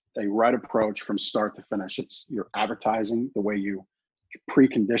with a right approach from start to finish. It's your advertising, the way you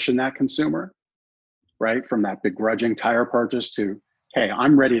precondition that consumer, right? From that begrudging tire purchase to, hey,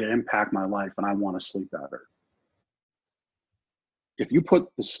 I'm ready to impact my life and I want to sleep better. If you put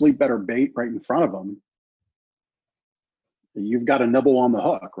the sleep better bait right in front of them, you've got a nibble on the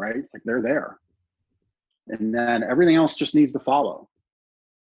hook, right? Like, they're there. And then everything else just needs to follow.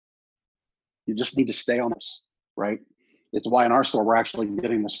 You just need to stay on this, right? It's why in our store, we're actually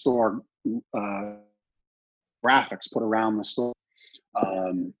getting the store graphics put around the store.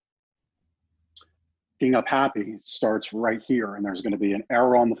 Being Up Happy starts right here, and there's going to be an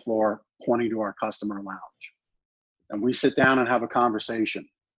arrow on the floor pointing to our customer lounge. And we sit down and have a conversation.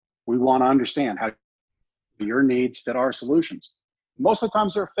 We want to understand how your needs fit our solutions. Most of the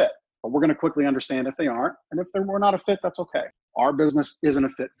times they're a fit, but we're going to quickly understand if they aren't. And if we're not a fit, that's okay. Our business isn't a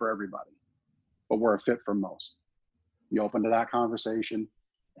fit for everybody, but we're a fit for most. You open to that conversation,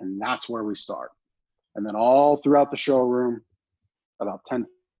 and that's where we start. And then all throughout the showroom, about 10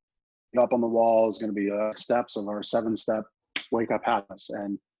 feet up on the wall is going to be steps of our 7-step Wake Up Happiness.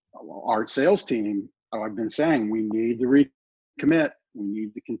 And our sales team, I've been saying, we need to recommit. We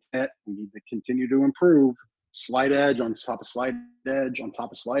need to commit. We need to continue to improve. Slight edge on top of slight edge on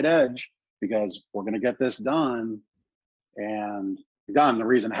top of slight edge, because we're going to get this done. And done. The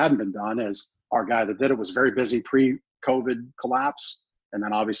reason it hadn't been done is our guy that did it was very busy pre-COVID collapse. And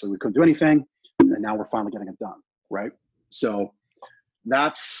then obviously we couldn't do anything. And now we're finally getting it done. Right. So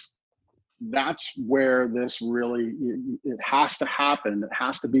that's where this really, it has to happen. It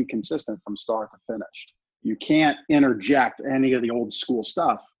has to be consistent from start to finish. You can't interject any of the old school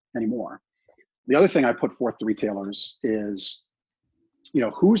stuff anymore. The other thing I put forth to retailers is,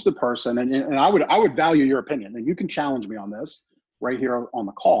 who's the person, and I would value your opinion, and you can challenge me on this right here on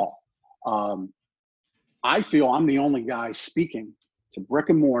the call. I feel I'm the only guy speaking to brick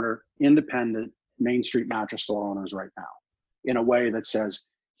and mortar, independent Main Street mattress store owners right now in a way that says,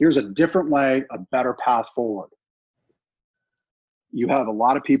 here's a different way, a better path forward. You have a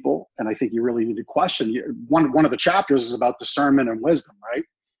lot of people, and I think you really need to question. One of the chapters is about discernment and wisdom, right?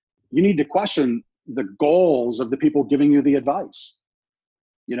 You need to question the goals of the people giving you the advice.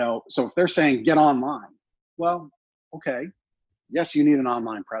 So if they're saying get online, well, okay, yes, you need an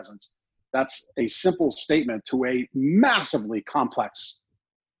online presence. That's a simple statement to a massively complex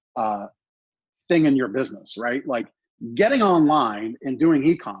thing in your business, right? Like, getting online and doing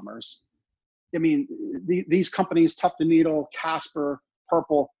e-commerce. I mean, these companies, Tuft & Needle, Casper,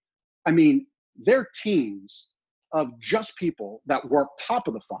 Purple, I mean, they're teams of just people that work top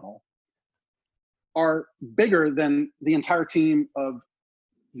of the funnel are bigger than the entire team of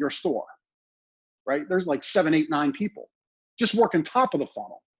your store, right? There's like 7, 8, 9 people just working top of the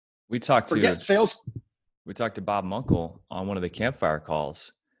funnel. We talked to Bob Munkle on one of the campfire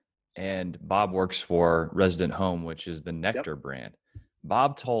calls, and Bob works for Resident Home, which is the Nectar brand.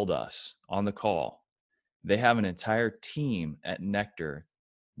 Bob told us on the call, they have an entire team at Nectar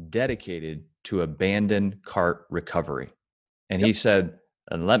dedicated to abandoned cart recovery. And he said,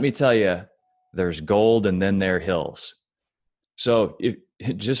 and let me tell you, there's gold and then there are hills. So if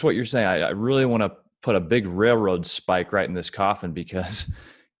just what you're saying, I really want to put a big railroad spike right in this coffin, because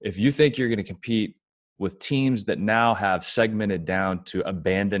if you think you're going to compete with teams that now have segmented down to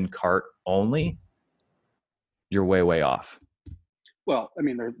abandoned cart only, you're way, way off. Well, I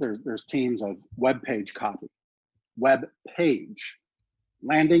mean, there's teams of web page copy, web page,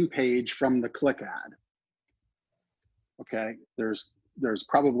 landing page from the click ad. Okay, there's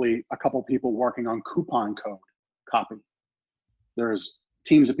probably a couple people working on coupon code copy. There's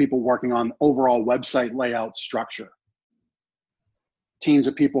teams of people working on overall website layout structure. Teams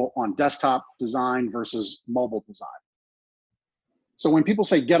of people on desktop design versus mobile design. So when people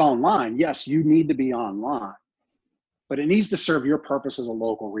say get online, yes, you need to be online, but it needs to serve your purpose as a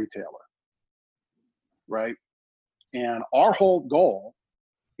local retailer, right? And our whole goal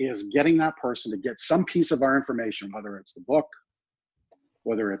is getting that person to get some piece of our information, whether it's the book,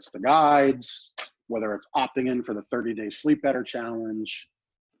 whether it's the guides, whether it's opting in for the 30-day Sleep Better Challenge.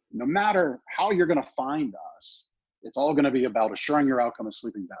 No matter how you're going to find us, it's all going to be about assuring your outcome of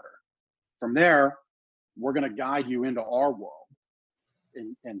sleeping better. From there, we're going to guide you into our world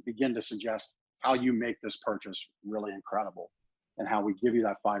and begin to suggest how you make this purchase really incredible and how we give you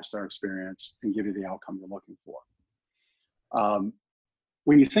that 5-star experience and give you the outcome you're looking for.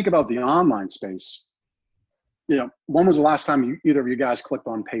 When you think about the online space, when was the last time either of you guys clicked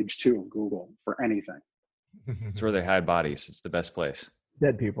on page 2 of Google for anything? It's where they hide bodies. It's the best place.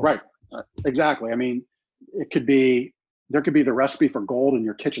 Dead people. Right. Exactly. I mean, there could be the recipe for gold in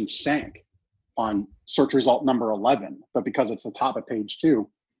your kitchen sink on search result number 11, but because it's the top of page 2,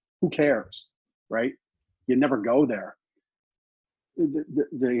 who cares, right? You never go there.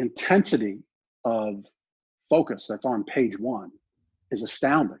 The intensity of focus that's on page 1 is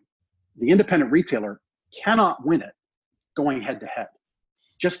astounding. The independent retailer cannot win it going head to head,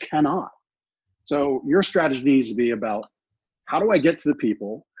 just cannot. So your strategy needs to be about, how do I get to the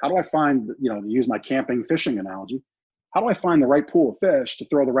people? How do I find, to use my camping fishing analogy, how do I find the right pool of fish to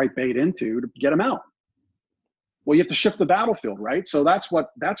throw the right bait into to get them out? Well, you have to shift the battlefield, right? So that's what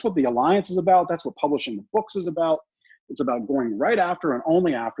the Alliance is about. That's what publishing the books is about. It's about going right after and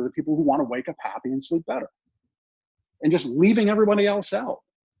only after the people who want to wake up happy and sleep better, and just leaving everybody else out.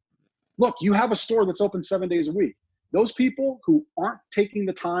 Look, you have a store that's open 7 days a week. Those people who aren't taking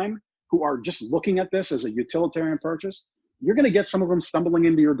the time, who are just looking at this as a utilitarian purchase, you're going to get some of them stumbling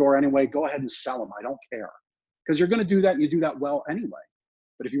into your door anyway. Go ahead and sell them. I don't care. Because you're going to do that, and you do that well anyway.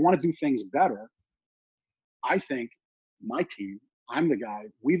 But if you want to do things better, I think my team, I'm the guy,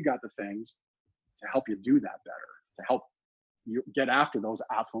 we've got the things to help you do that better, to help you get after those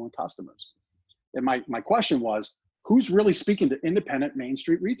affluent customers. And my question was, who's really speaking to independent Main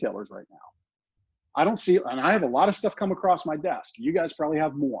Street retailers right now? I don't see, and I have a lot of stuff come across my desk. You guys probably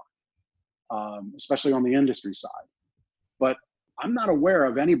have more, especially on the industry side. But I'm not aware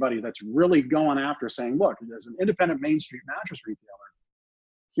of anybody that's really going after saying, look, as an independent Main Street mattress retailer,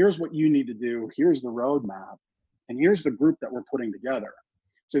 here's what you need to do, here's the roadmap, and here's the group that we're putting together.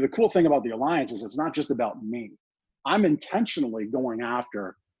 See, the cool thing about the Alliance is it's not just about me. I'm intentionally going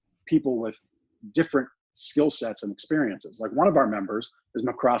after people with different skill sets and experiences. Like one of our members is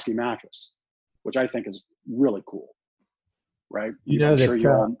McCroskey Mattress, which I think is really cool, right?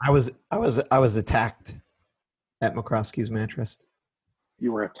 I was attacked at McCroskey's Mattress.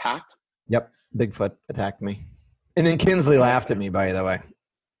 You were attacked? Yep, Bigfoot attacked me, and then Kinsley laughed at me. By the way,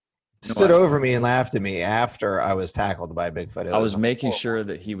 stood over me and laughed at me after I was tackled by Bigfoot. I was making sure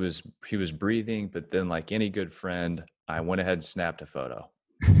that he was breathing, but then, like any good friend, I went ahead and snapped a photo.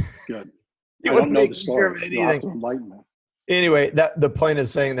 Good. You I don't know the sure story. You'll have to enlighten me. Anyway, the point of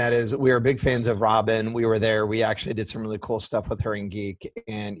saying that is we are big fans of Robin. We were there. We actually did some really cool stuff with her and Geek.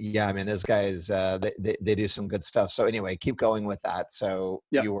 And yeah, I mean, those guys, they do some good stuff. So anyway, keep going with that. So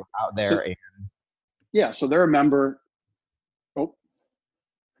you were out there. So they're a member. Oh.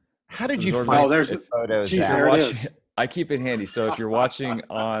 How did you find the photos? Geez, there it is. I keep it handy. So if you're watching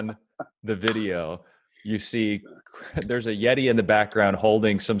on the video, you see there's a Yeti in the background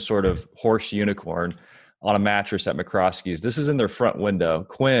holding some sort of horse unicorn on a mattress at McCroskey's. This is in their front window.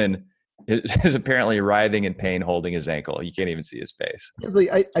 Quinn is apparently writhing in pain, holding his ankle. You can't even see his face.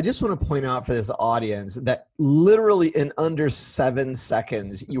 I just want to point out for this audience that literally in under 7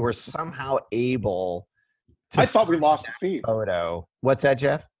 seconds, you were somehow able to. I thought we lost the feed. Photo. What's that,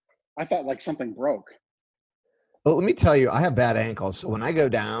 Jeff? I thought like something broke. Well, let me tell you, I have bad ankles. So when I go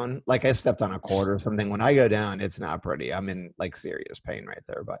down, like I stepped on a cord or something, when I go down, it's not pretty. I'm in like serious pain right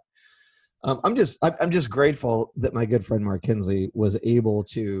there. But I'm just grateful that my good friend Mark Kinsley was able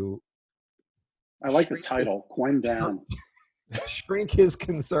to. I like the title, Quinn Down. Shrink his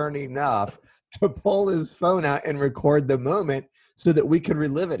concern enough to pull his phone out and record the moment so that we could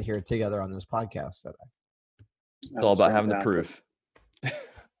relive it here together on this podcast today. It's all about having the proof.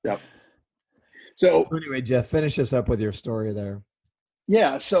 Yep. So anyway, Jeff, finish us up with your story there.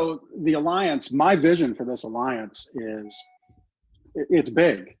 Yeah. So the Alliance, my vision for this Alliance is it's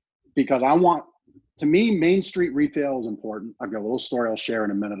big because I want to me, Main Street retail is important. I've got a little story I'll share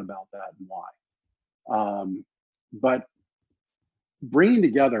in a minute about that and why. But bringing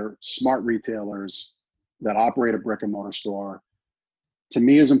together smart retailers that operate a brick and mortar store, to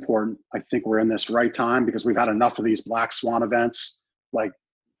me, is important. I think we're in this right time because we've had enough of these black swan events. Like,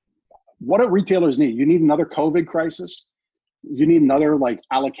 what do retailers need? You need another COVID crisis. You need another like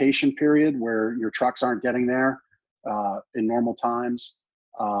allocation period where your trucks aren't getting there in normal times.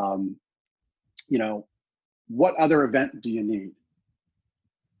 You know, what other event do you need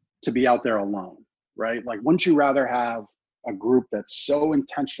to be out there alone, right? Like, wouldn't you rather have a group that's so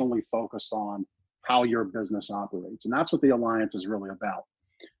intentionally focused on how your business operates? And that's what the Alliance is really about.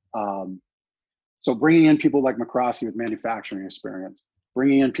 So bringing in people like McCroskey with manufacturing experience,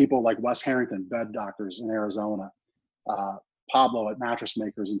 bringing in people like Wes Harrington, bed doctors in Arizona, Pablo at Mattress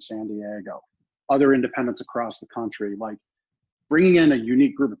Makers in San Diego, other independents across the country, like bringing in a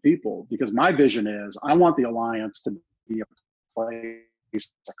unique group of people, because my vision is I want the Alliance to be a place,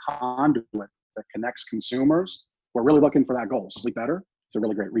 a conduit that connects consumers who are really looking for that goal, sleep better, to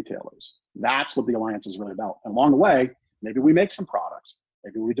really great retailers. That's what the Alliance is really about. And along the way, maybe we make some products,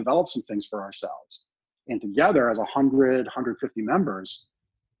 maybe we develop some things for ourselves. And together as 100, 150 members,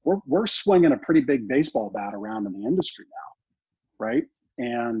 we're swinging a pretty big baseball bat around in the industry now, right?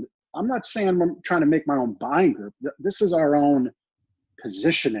 And I'm not saying I'm trying to make my own buying group. This is our own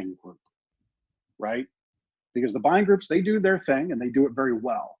positioning group, right? Because the buying groups, they do their thing and they do it very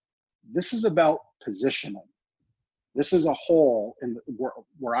well. This is about positioning. This is a hole in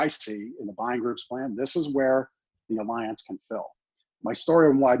where I see in the buying groups plan. This is where the Alliance can fill. My story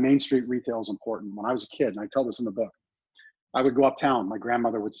on why Main Street retail is important. When I was a kid, and I tell this in the book, I would go uptown. My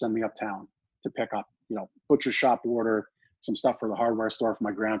grandmother would send me uptown to pick up, you know, butcher shop to order some stuff for the hardware store for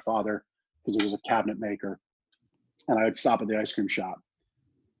my grandfather because he was a cabinet maker. And I would stop at the ice cream shop.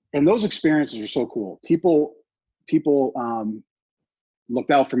 And those experiences are so cool. People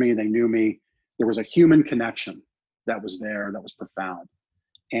looked out for me. They knew me. There was a human connection that was there that was profound.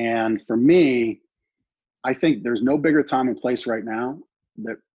 And for me, I think there's no bigger time and place right now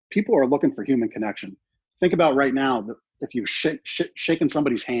that people are looking for human connection. Think about right now, that if you've shaken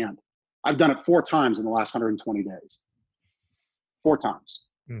somebody's hand, I've done it 4 times in the last 120 days. 4 times.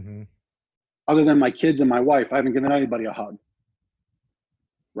 Mm-hmm. Other than my kids and my wife, I haven't given anybody a hug.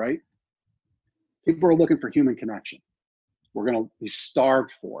 Right? People are looking for human connection. We're going to be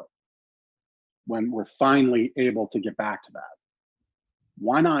starved for it when we're finally able to get back to that.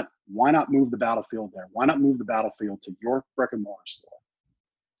 Why not move the battlefield there? Why not move the battlefield to your brick and mortar store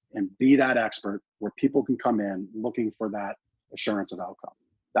and be that expert where people can come in looking for that assurance of outcome?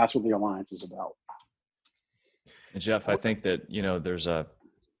 That's what the Alliance is about. And Jeff, I think that, you know,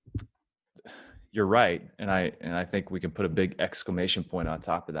 you're right. And I think we can put a big exclamation point on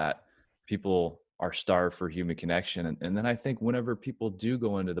top of that. People are starved for human connection. And then I think whenever people do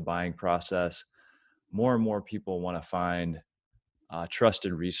go into the buying process, more and more people want to find a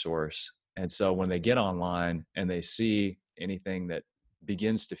trusted resource. And so when they get online and they see anything that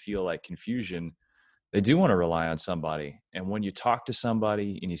begins to feel like confusion, they do want to rely on somebody. And when you talk to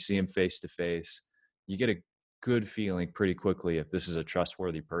somebody and you see them face to face, you get a good feeling pretty quickly if this is a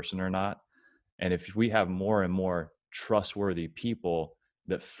trustworthy person or not. And if we have more and more trustworthy people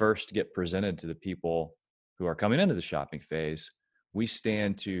that first get presented to the people who are coming into the shopping phase, we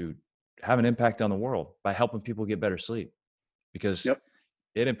stand to have an impact on the world by helping people get better sleep, because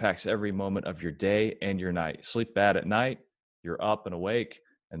it impacts every moment of your day and your night. Sleep bad at night, you're up and awake,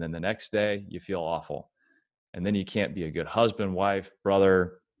 and then the next day you feel awful. And then you can't be a good husband, wife,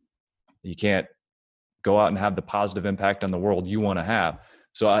 brother. You can't go out and have the positive impact on the world you want to have.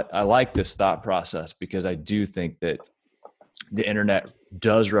 So I like this thought process because I do think that the internet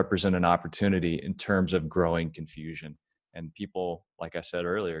does represent an opportunity in terms of growing confusion, and people, like I said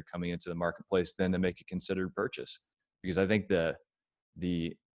earlier, coming into the marketplace then to make a considered purchase. Because I think the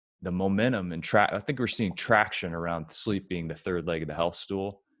momentum and I think we're seeing traction around sleep being the third leg of the health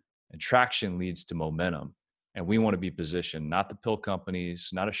stool, and traction leads to momentum. And we want to be positioned, not the pill companies,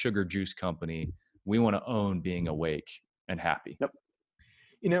 not a sugar juice company. We want to own being awake and happy. Yep.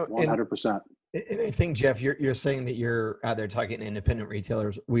 You know, 100%. And I think, Jeff, you're saying that you're out there talking to independent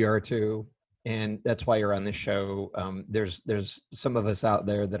retailers. We are too. And that's why you're on this show. There's some of us out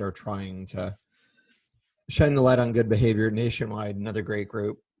there that are trying to shine the light on good behavior nationwide. Another great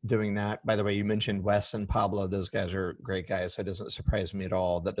group doing that. By the way, you mentioned Wes and Pablo. Those guys are great guys. So it doesn't surprise me at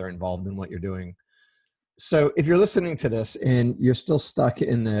all that they're involved in what you're doing. So if you're listening to this and you're still stuck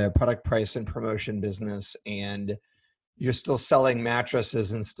in the product price and promotion business, and you're still selling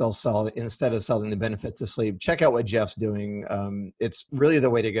mattresses and instead of selling the benefits of sleep, check out what Jeff's doing. It's really the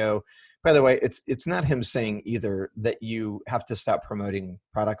way to go. By the way, it's not him saying either that you have to stop promoting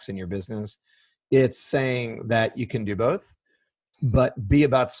products in your business. It's saying that you can do both, but be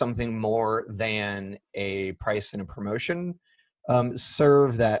about something more than a price and a promotion.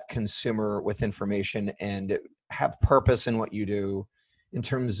 Serve that consumer with information and have purpose in what you do in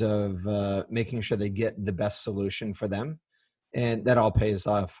terms of making sure they get the best solution for them. And that all pays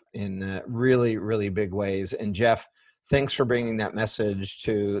off in really, really big ways. And Jeff, thanks for bringing that message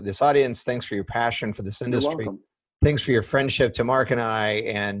to this audience. Thanks for your passion for this industry. Thanks for your friendship to Mark and I,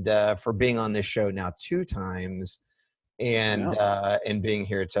 and for being on this show now 2 times, and being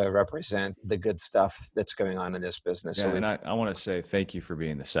here to represent the good stuff that's going on in this business. Yeah, so and I want to say thank you for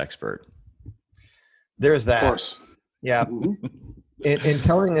being this expert. There's that. Of course. Yeah. In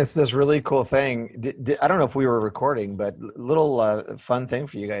telling us this really cool thing, I don't know if we were recording, but little fun thing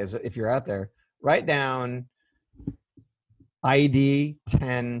for you guys, if you're out there, write down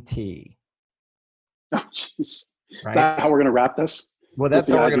ID10T. Oh, jeez. Right? Is that how we're going to wrap this? Well,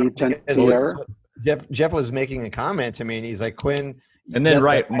 that's how we're going to. Jeff was making a comment to me, and he's like, Quinn. And then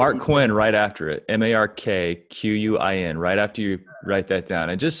Mark Quinn right after it, MarkQuin, right after you write that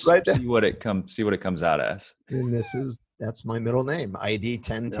down, and just see what it comes out as. And that's my middle name,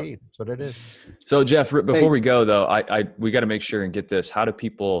 ID10T. Yep. That's what it is. So Jeff, before we go though, we got to make sure and get this. How do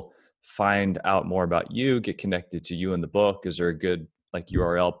people find out more about you, get connected to you in the book? Is there a good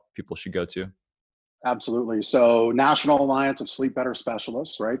URL people should go to? Absolutely. So National Alliance of Sleep Better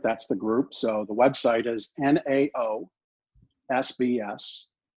Specialists, right? That's the group. So the website is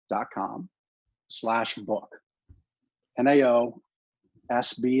naosbs.com/book.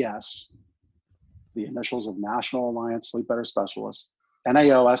 NAOSBS, the initials of National Alliance Sleep Better Specialists,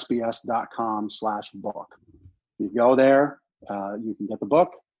 naosbs.com/book. You go there, you can get the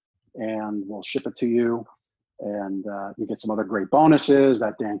book, and we'll ship it to you. And you get some other great bonuses,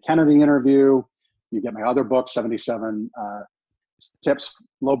 that Dan Kennedy interview. You get my other book, 77 tips,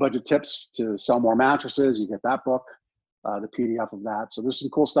 low budget tips to sell more mattresses. You get that book, the PDF of that. So there's some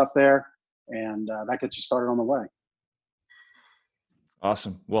cool stuff there, and that gets you started on the way.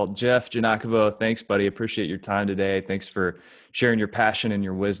 Awesome. Well, Jeff Giannakavo, thanks, buddy. Appreciate your time today. Thanks for sharing your passion and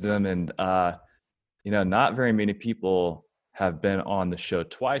your wisdom. And, not very many people have been on the show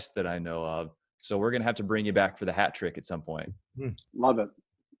twice that I know of. So we're going to have to bring you back for the hat trick at some point. Love it.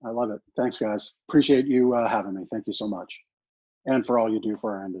 I love it. Thanks, guys. Appreciate you having me. Thank you so much. And for all you do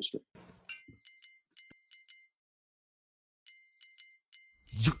for our industry.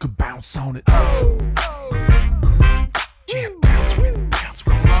 You could bounce on it. Yeah, bounce with it, bounce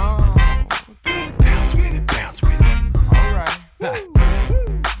with it. Bounce with it, bounce with it. All right.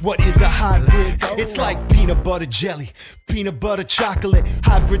 What is a hybrid? It's like peanut butter jelly, peanut butter chocolate.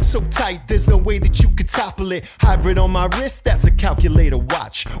 Hybrid so tight, there's no way that you could topple it. Hybrid on my wrist, that's a calculator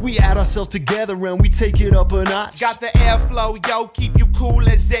watch. We add ourselves together and we take it up a notch. Got the airflow, yo, keep you cool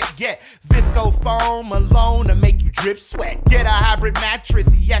as it get. Visco foam alone to make you drip sweat. Get a hybrid mattress,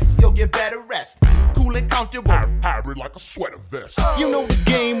 yes, you'll get better rest. Cool and comfortable. Hybrid like a sweater vest. You know the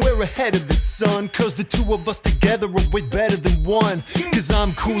game, we're ahead of the sun. Cause the two of us together are way better than one. Cause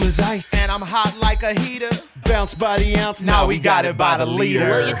I'm cool as ice and I'm hot like a heater. Bounce by the ounce, now we got it by the liter.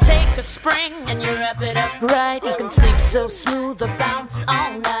 Well, you take a spring and you wrap it up right. You can sleep so smooth or bounce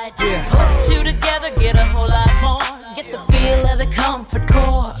all night. Put 2 together, get a whole lot more. Get the feel of the comfort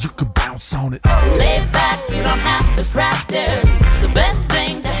core. You can bounce on it. Lay back, you don't have to practice. It's the best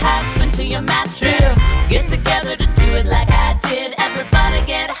thing to happen to your mattress. Get together to do it like I did. Everybody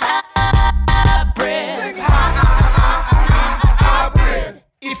get hybrid. Sing hybrid.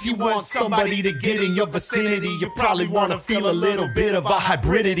 If you want somebody to get in your vicinity, you probably want to feel a little bit of a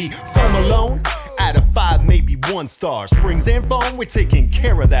hybridity. Foam alone, out of 5, maybe 1 star. Springs and foam, we're taking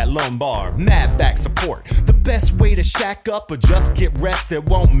care of that lumbar. Mad back support, the best way to shack up or just get rest that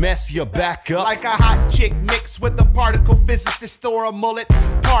won't mess your back up. Like a hot chick mixed with a particle physicist or a mullet.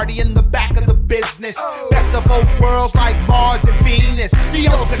 Party in the back of the business. Best of both worlds like Mars and Venus. The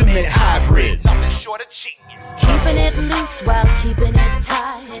ultimate hybrid. Nothing short of genius. Keeping it loose while keeping it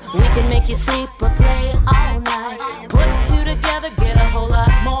tight. We can make you sleep or play all night. Put 2 together, get a whole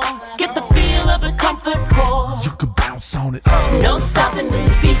lot more. Get the feel of the comfort core. You can bounce on it. No stopping when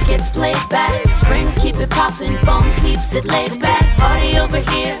the beat gets played back. Springs keep it popping, foam keeps it laid back. Party over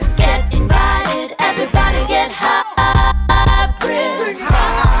here, get invited. Everybody get hybrid. Sing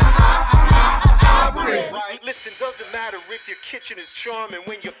hybrid. Listen, doesn't matter if your kitchen is charming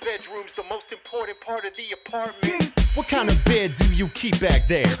when your bedroom's the most important part of the apartment. What kind of bed do you keep back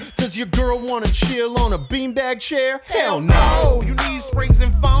there? Does your girl want to chill on a beanbag chair? Hell no. You need springs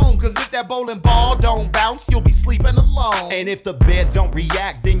and foam. cause if that bowling ball don't bounce, you'll be sleeping alone. And if the bed don't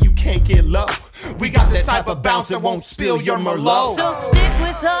react, then you can't get low. We got that type of bounce that won't spill your Merlot. So stick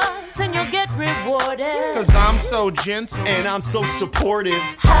with us and you'll get rewarded. Cause I'm so gentle and I'm so supportive.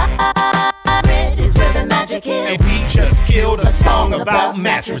 Hybrid is where the magic is. And we just killed a song about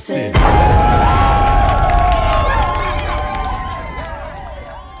mattresses.